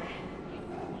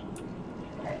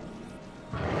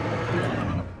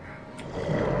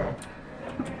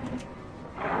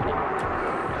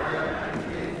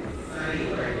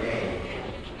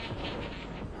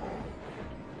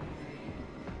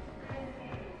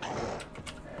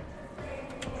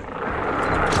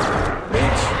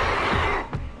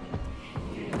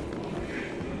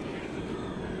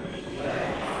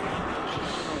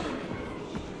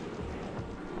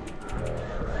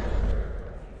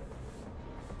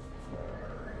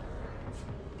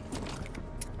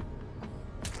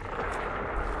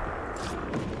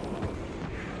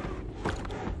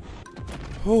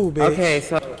 Who, bitch? Okay,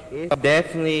 so it's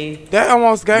definitely that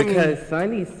almost got me. Because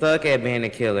Sonny suck at being a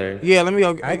killer. Yeah, let me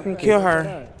go kill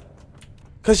her.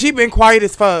 Cause she been quiet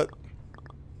as fuck.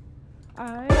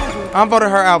 I'm voting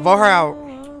her out. Vote her out.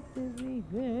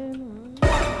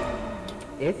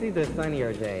 It's either Sonny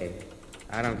or Jay.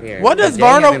 I don't care. What does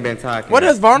vulnerable? What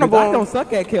does vulnerable? I don't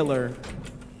suck at killer.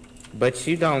 But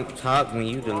you don't talk when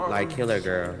you do like killer,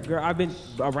 girl. Girl, I've been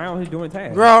around here doing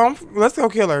tasks. Girl, let's go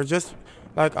kill her. Just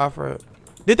like offer it.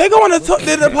 Did they go on the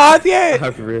pods yet?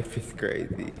 Her riff is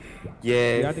crazy.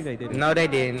 Yes. Yeah, I think they did. No, they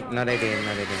didn't.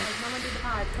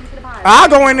 I'll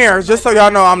go in there just so y'all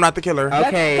know I'm not the killer.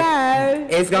 Okay.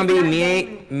 It's gonna be me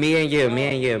and you. Me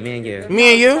and you?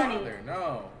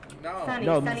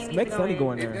 No, make Sonny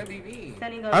go in there.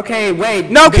 Okay, wait.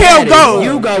 No, Kel, go.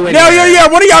 You go in there. Yeah.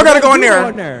 One of y'all gotta go in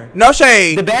there. No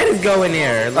shade. The baddest go in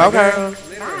there. Like, okay.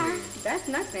 That's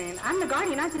nothing. I'm the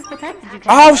guardian. I just protected you.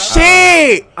 Oh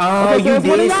shit! Oh, you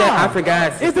did say I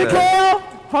forgot. Is it Kel?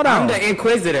 Hold on. I'm the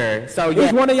Inquisitor. So yeah.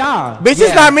 It's one of y'all. Bitch,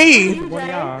 it's not me. One of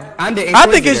y'all. I'm the Inquisitor.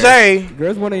 I think it's Jay.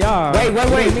 Girl, it's one of y'all. Wait.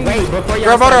 Before y'all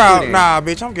Girl, vote her out. shooting. Nah,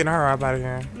 bitch, I'm getting her out of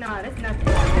here. Nah, that's nothing.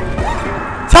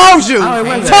 Told you.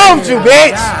 Told you,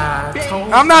 bitch.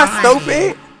 God. I'm not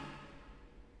stupid.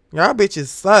 Y'all bitches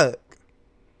suck.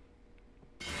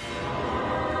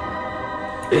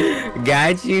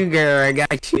 Got you, girl. I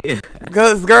got you.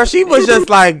 Cause girl, she was just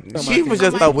like, she was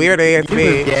just a weird ass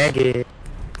bitch. Jagged.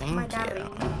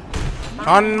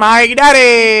 On my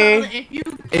daddy.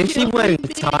 And she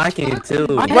wasn't talking too.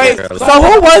 Wait, girl. so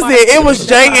who was it? It was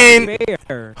Jay and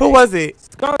who was it?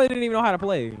 Scarlett didn't even know how to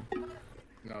play.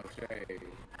 No shade.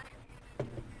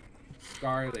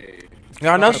 Scarlett.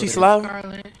 Y'all know she's slow.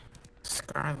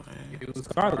 Scarlett. It was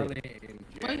Scarlett. and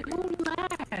Wait, who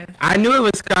left? I knew it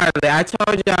was Scarlett. I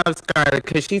told y'all it was Scarlett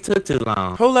because she took too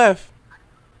long. Who left?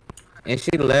 And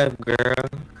she left, girl.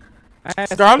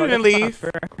 Scarlett didn't leave.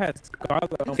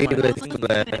 Felix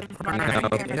left. No.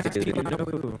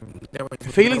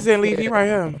 Felix didn't leave. He right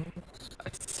here.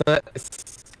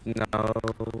 No.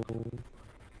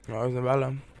 No,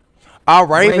 Isabella. Oh,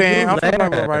 Raven. Wait, I'm talking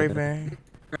about left? Raven.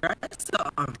 That's so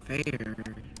unfair.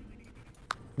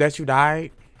 That you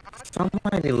died?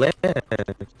 Somebody left.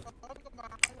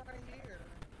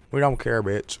 We don't care,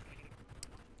 bitch.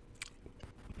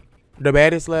 The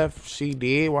baddest left. She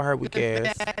did with her weak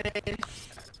ass.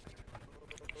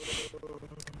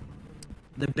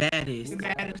 The baddest. The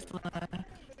baddest left.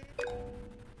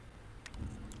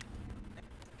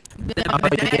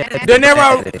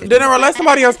 Then let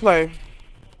somebody else play.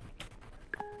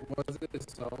 Was it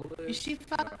Soulless? Is she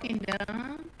fucking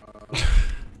dumb?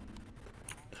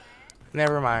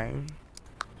 Never mind.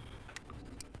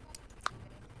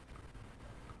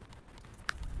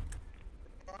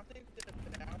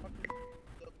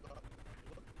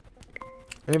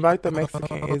 Invite the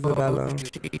Mexican Isabella. Oh,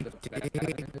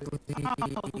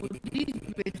 these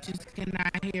bitches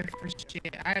cannot hear for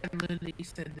shit. I literally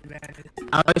said the baddest.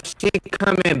 Oh, she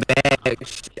coming back.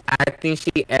 I think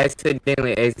she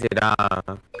accidentally exited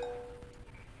off.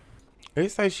 They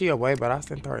say she away, but I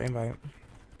sent her an invite.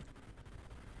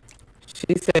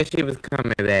 She said she was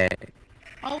coming back.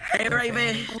 Oh, hey,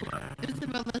 Raven.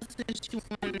 Isabella said she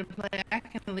wanted to play. I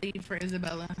can leave for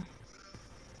Isabella.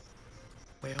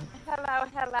 Well.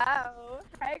 Hello.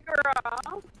 Hey,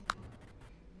 girl.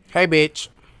 Hey, bitch.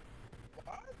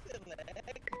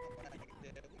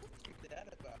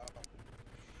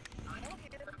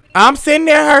 I'm sitting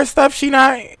there, her stuff. She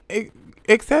not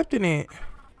accepting it.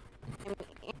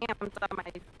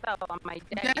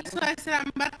 That's why I said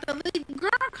I'm about to leave.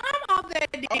 Girl, come off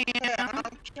that damn.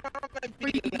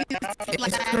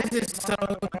 It's so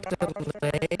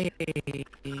delayed.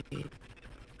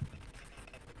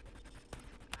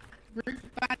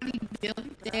 Everybody built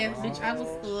that bitch.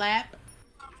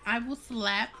 I will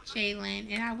slap Jalen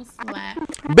and I will slap.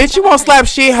 Bitch, you won't slap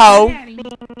shit, hoe.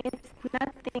 It's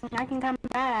nothing. I can come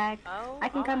back. I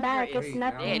can come back. It's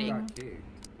nothing.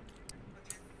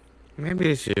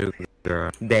 Maybe it's you,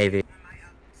 girl. David.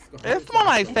 It's more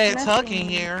like fat tuck in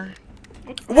here.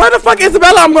 Where the fuck,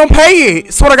 Isabella? I'm gonna pay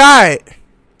it. Swear to God.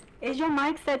 Is your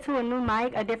mic set to a new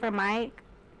mic, a different mic?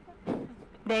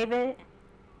 David?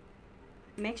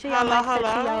 Make sure your mic set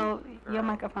to your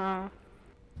microphone.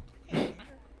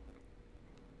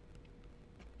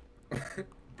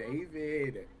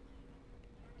 David.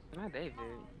 Not David.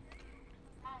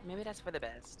 Maybe that's for the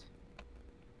best.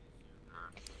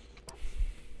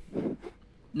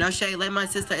 No shade. Let my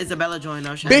sister Isabella join.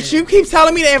 No shade. Bitch, you keep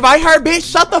telling me to invite her. Bitch,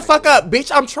 shut the fuck up.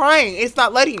 Bitch, I'm trying. It's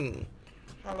not letting me.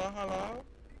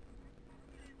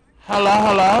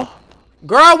 Hello.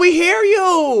 Girl, we hear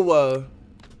you.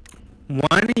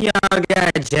 One of y'all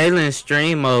got Jalen's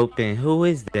stream open. Who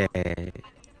is that?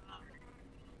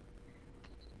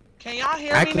 Can y'all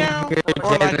hear I me can now? hear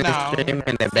Jalen's stream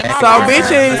in the back. So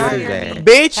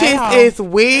bitches is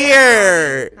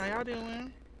weird. How y'all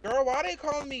doing? Girl, why they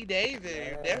call me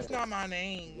David? That's not my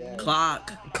name.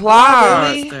 Clock.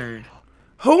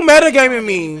 Who metagaming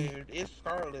me? Dude, it's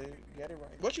Scarlett. Get it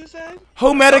right. What you said?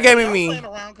 Who metagaming me? Playing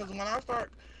around because when I start,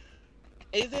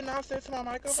 is it not set to my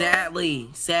microphone?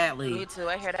 Sadly. Me too.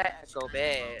 I hear that echo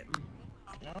bad.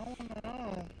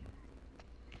 No.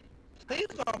 Please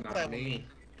don't play with me.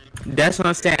 That's what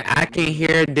I'm saying. I can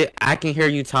hear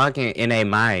you talking in a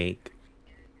mic.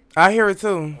 I hear it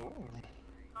too.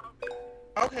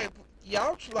 Okay,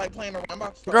 y'all like playing around. I'm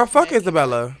about to start Girl, fuck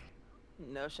Isabella.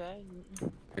 No shade.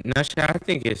 No shit, I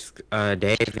think it's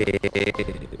David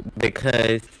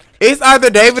because it's either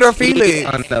David or Felix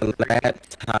on the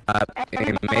laptop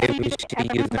and maybe she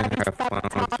using her phone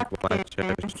to watch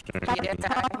her stream.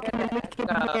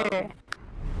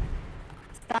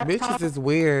 Bitches is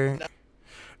weird.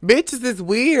 Bitches is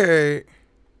weird.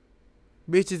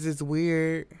 Bitches is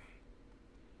weird.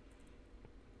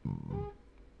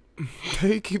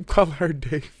 They keep calling her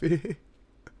David.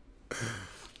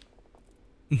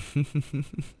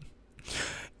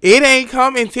 It ain't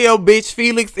come until bitch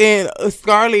Felix and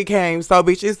Scarlett came. So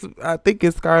bitch, I think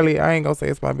it's Scarlett. I ain't gonna say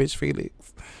it's my bitch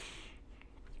Felix.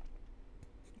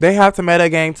 They have to meta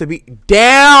game to be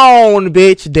down,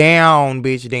 bitch, down,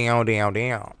 bitch, down, down,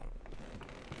 down.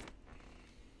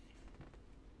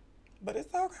 But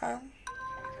it's okay.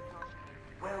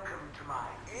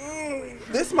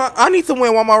 I need to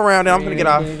win one more round and I'm gonna get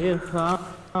off.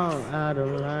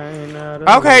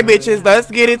 Okay, bitches, let's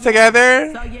get it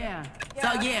together.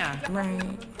 Right.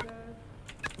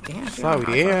 Damn, So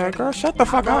yeah, girl, shut the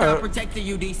fuck up. I protected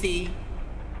you, DC.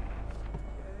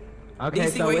 Okay,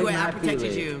 DC, so where you it's at? I not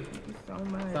protected Felix. you.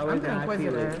 So it's not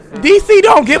Felix. DC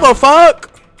don't give a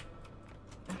fuck.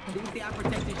 DC, I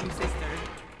protected you,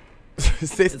 sister.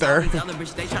 Sister. The other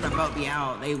bitch, they trying to vote me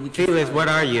out. Felix, what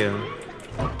are you?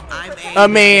 I'm A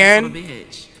man.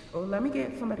 bitch. Oh, let me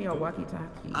get somebody a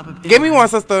walkie-talkie. Give me one,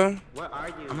 sister. What are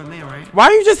you? I'm a man, right? Why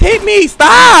you just hit me?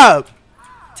 Stop.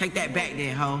 Take that back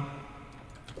then, ho.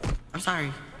 I'm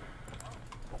sorry.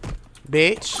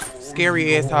 Bitch.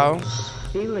 Scary ass hoe.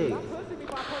 Felix.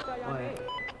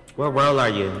 What role are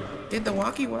you? Did the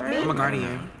walkie work? I'm a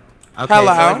guardian. Okay,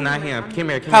 Hello. so it's not him. Come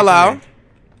here, come Hello. here.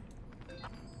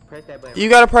 Press that button. You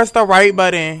gotta press the right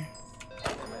button.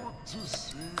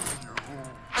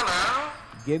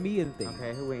 Give me anything.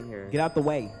 Okay, who in here? Get out the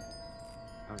way.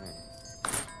 Okay.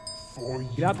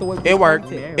 Get out the way. It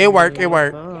worked. It worked. It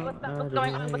worked. What's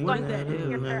going on? What's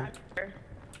going on?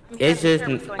 It's just,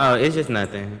 oh, it's just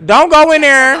nothing. Don't go in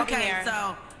there. Okay,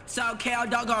 so Kel,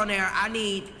 don't go in there. I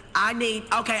need,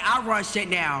 okay, I'll run shit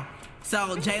now.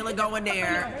 So Jayla go in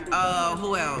there.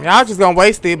 Who else? Y'all just gonna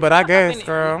waste it, but I guess,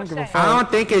 girl, I don't give a I fuck.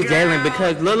 don't think it's Jalen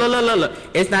because look.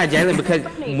 It's not Jalen because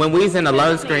when we was in the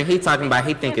load screen, he talking about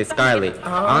he think it's Scarlett.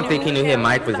 I don't think he knew his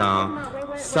mic was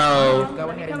on. So,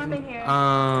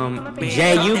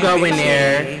 Jay, you go in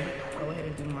there.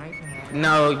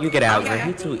 No, you get out, girl.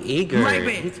 He too eager.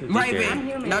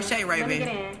 Raven. No shade,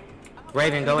 Raven.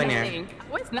 Raven, go in there.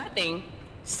 What's nothing?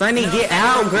 Sunny, get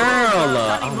out, girl.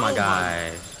 Oh my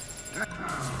gosh.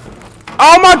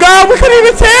 Oh my god, we couldn't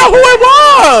even tell who it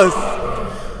was!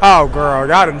 Oh girl,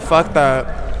 y'all done fucked up.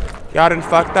 Y'all done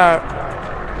fucked up.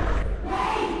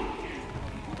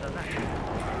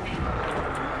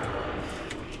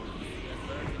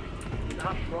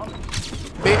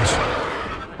 Bitch.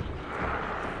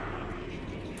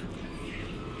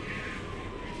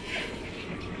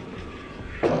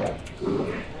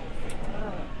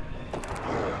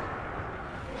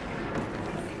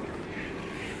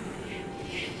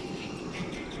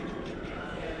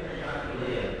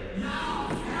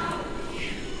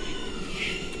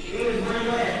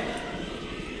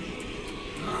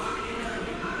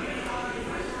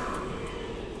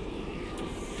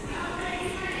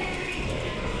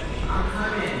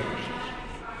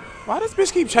 Why does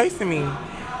bitch keep chasing me?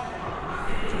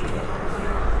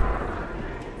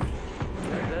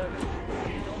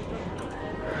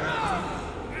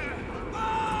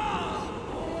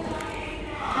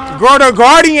 Girl, the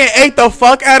Guardian ate the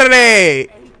fuck out of that.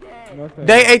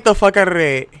 They ate the fuck out of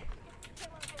that.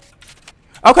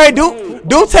 Okay,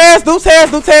 do test.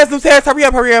 Hurry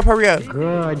up.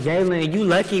 Girl, Jalen, you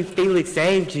lucky Felix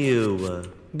saved you.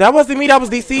 That wasn't me, that was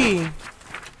DC.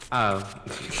 Oh.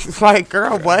 It's like,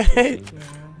 girl, what?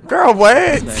 Girl,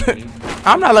 what?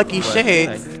 I'm not lucky shit.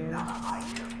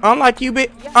 Unlike you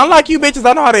bitches,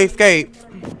 I know how to escape.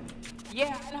 Yeah,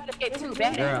 I know how to escape too.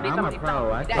 Bad. Girl, I'm a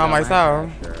pro. I On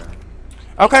myself.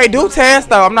 Okay, do test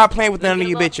though. I'm not playing with none of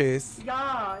you bitches.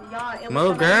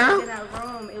 Move, girl.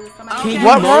 Can you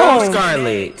What move, room?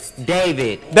 Scarlett?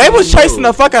 David. They was chasing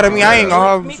the fuck out of me. I ain't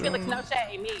gonna. Me, Felix, no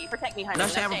shade. Me, protect me, honey. No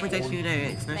shade, I'm gonna protect you,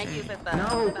 David. Thank you, sister.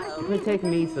 No, protect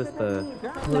me, sister.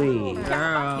 Please.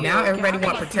 Girl. Now everybody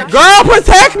want protection. Girl,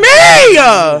 protect me!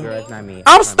 Girl, it's not me.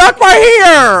 I'm stuck right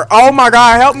here. Oh my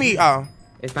god, help me. Oh.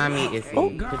 It's not me, it's Oh,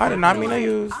 you. I did not mean to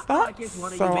use that.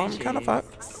 So I'm kind of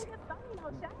fucked.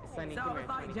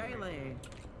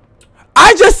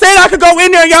 I just said I could go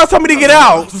in there and y'all told me to get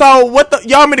out. So what the,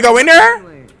 y'all want me to go in there?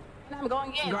 I'm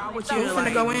going in. Girl, I want You you to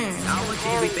finna go in. I want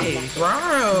you everything.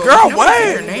 Bro. Girl, you what?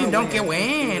 Your name don't get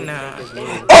in.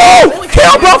 Oh,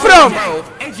 kill both of them.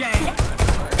 Hey, Jay.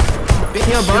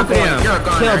 Kill both of them. You're a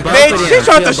goner. Kill both Bitch, of them. she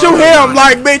tried to Kill shoot both of them. him.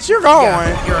 Like, bitch, you're going.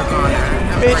 You're a goner.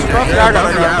 Bitch, fuck it, I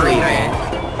gotta go.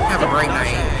 Have a great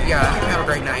night. Yeah, have a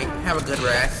great night. Have a good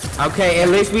rest. Okay, at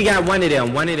least we got one of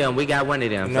them. We got one of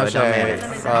them. No so it don't shade.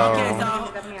 matter.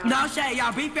 Okay, so, no shade,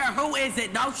 y'all. Be fair. Who is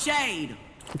it? No shade.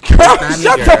 Girl,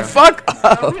 shut the fuck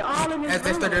up. As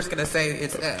if they're just gonna say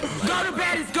it's Go to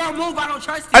bed, it's gonna move. I don't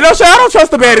trust you. I know, Shay, I don't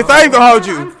trust the baddies. I ain't gonna hold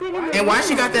you. And why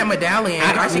she got that medallion?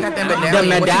 Why she got that medallion?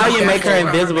 The medallion make her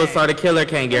invisible so the killer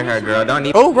can't get her, girl. Don't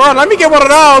need. Oh, girl, let me get one of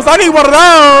those. I need one of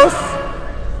those.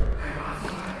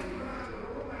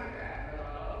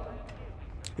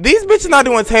 These bitches not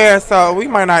doing tears, so we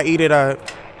might not eat it up.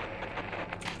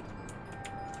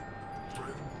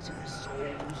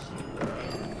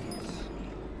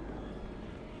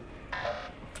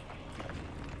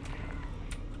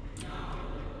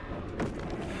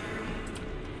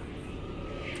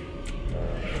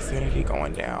 Acidity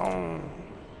going down.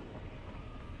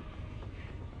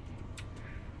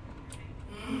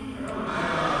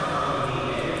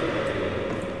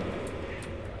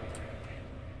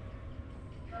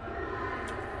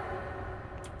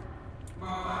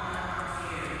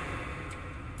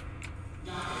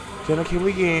 Jenna, can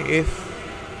we get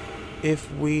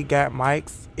if we got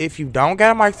mics? If you don't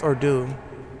got mics or do?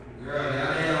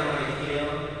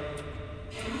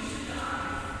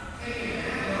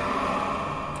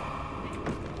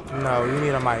 No, you need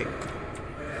a mic.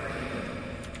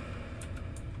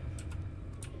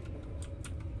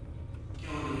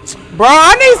 Bro,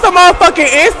 I need some motherfucking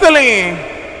insulin.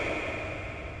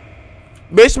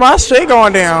 Bitch, my shit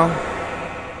going down.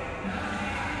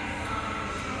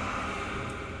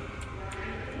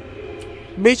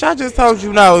 Bitch, I just told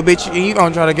you no, bitch, and you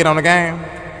gonna try to get on the game.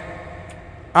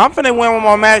 I'm finna win one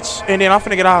more match, and then I'm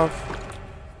finna get off.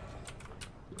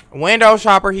 Window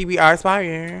shopper, he be I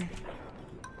Spy.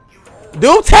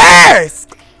 Do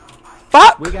task!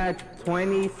 Fuck! We got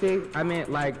 26, I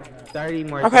meant like 30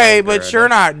 more. Okay, but you're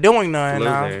not doing none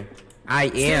now.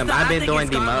 I am. I've been doing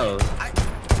the most.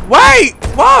 Wait!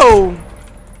 Whoa!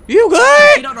 You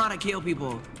good? She don't know how to kill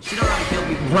people. She don't know how to kill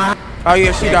people. Oh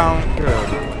yeah, she don't.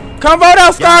 Come vote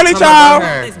out Scarlet, y'all.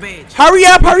 Hurry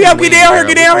up, hurry up. Get down here,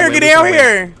 get down here, get down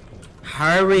here.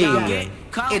 Hurry.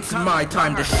 It's my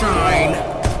time to shine.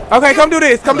 Okay, come do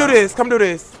this, come do this, come do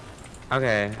this.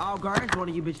 Okay. Oh, guard's one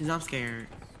of you bitches. I'm scared.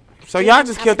 So y'all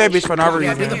just killed that bitch for no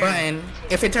Yeah, do the reason. button.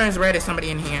 If it turns red, it's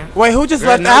somebody in here. Wait, who just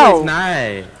Girl, left no, out? It's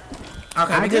not.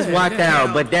 Okay, I just walked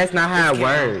out, but that's not how it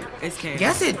works.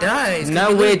 Yes, it does.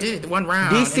 No, we it did one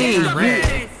round. DC.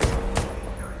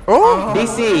 Oh,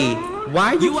 DC.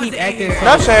 Why you keep acting so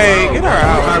no shade, get her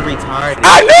out. You are retarded.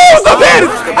 I knew it was the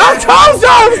bitch. I told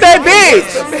y'all it was that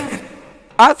bitch.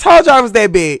 I told y'all it was that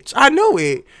bitch. I knew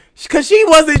it. Cause she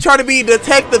wasn't trying to be a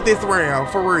detective this round,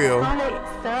 for real. Scarlet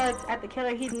sucks at the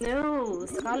killer. He knew.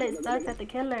 Scarlet sucks at the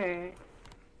killer.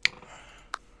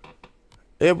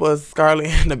 It was Scarlet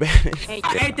and the baddest. I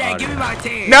hate that. Give me my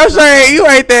 10. No shade, you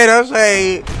ain't that, no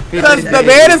shade. Cause the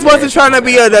baddest wasn't trying to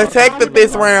be a detective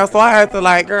this round, so I had to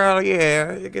like, girl,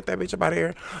 yeah, get that bitch up out of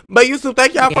here. But Yusuf,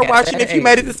 thank y'all for watching. If you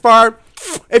made it this far,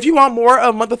 if you want more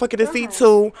of motherfucking Deceit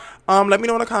too, let me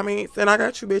know in the comments, and I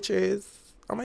got you bitches.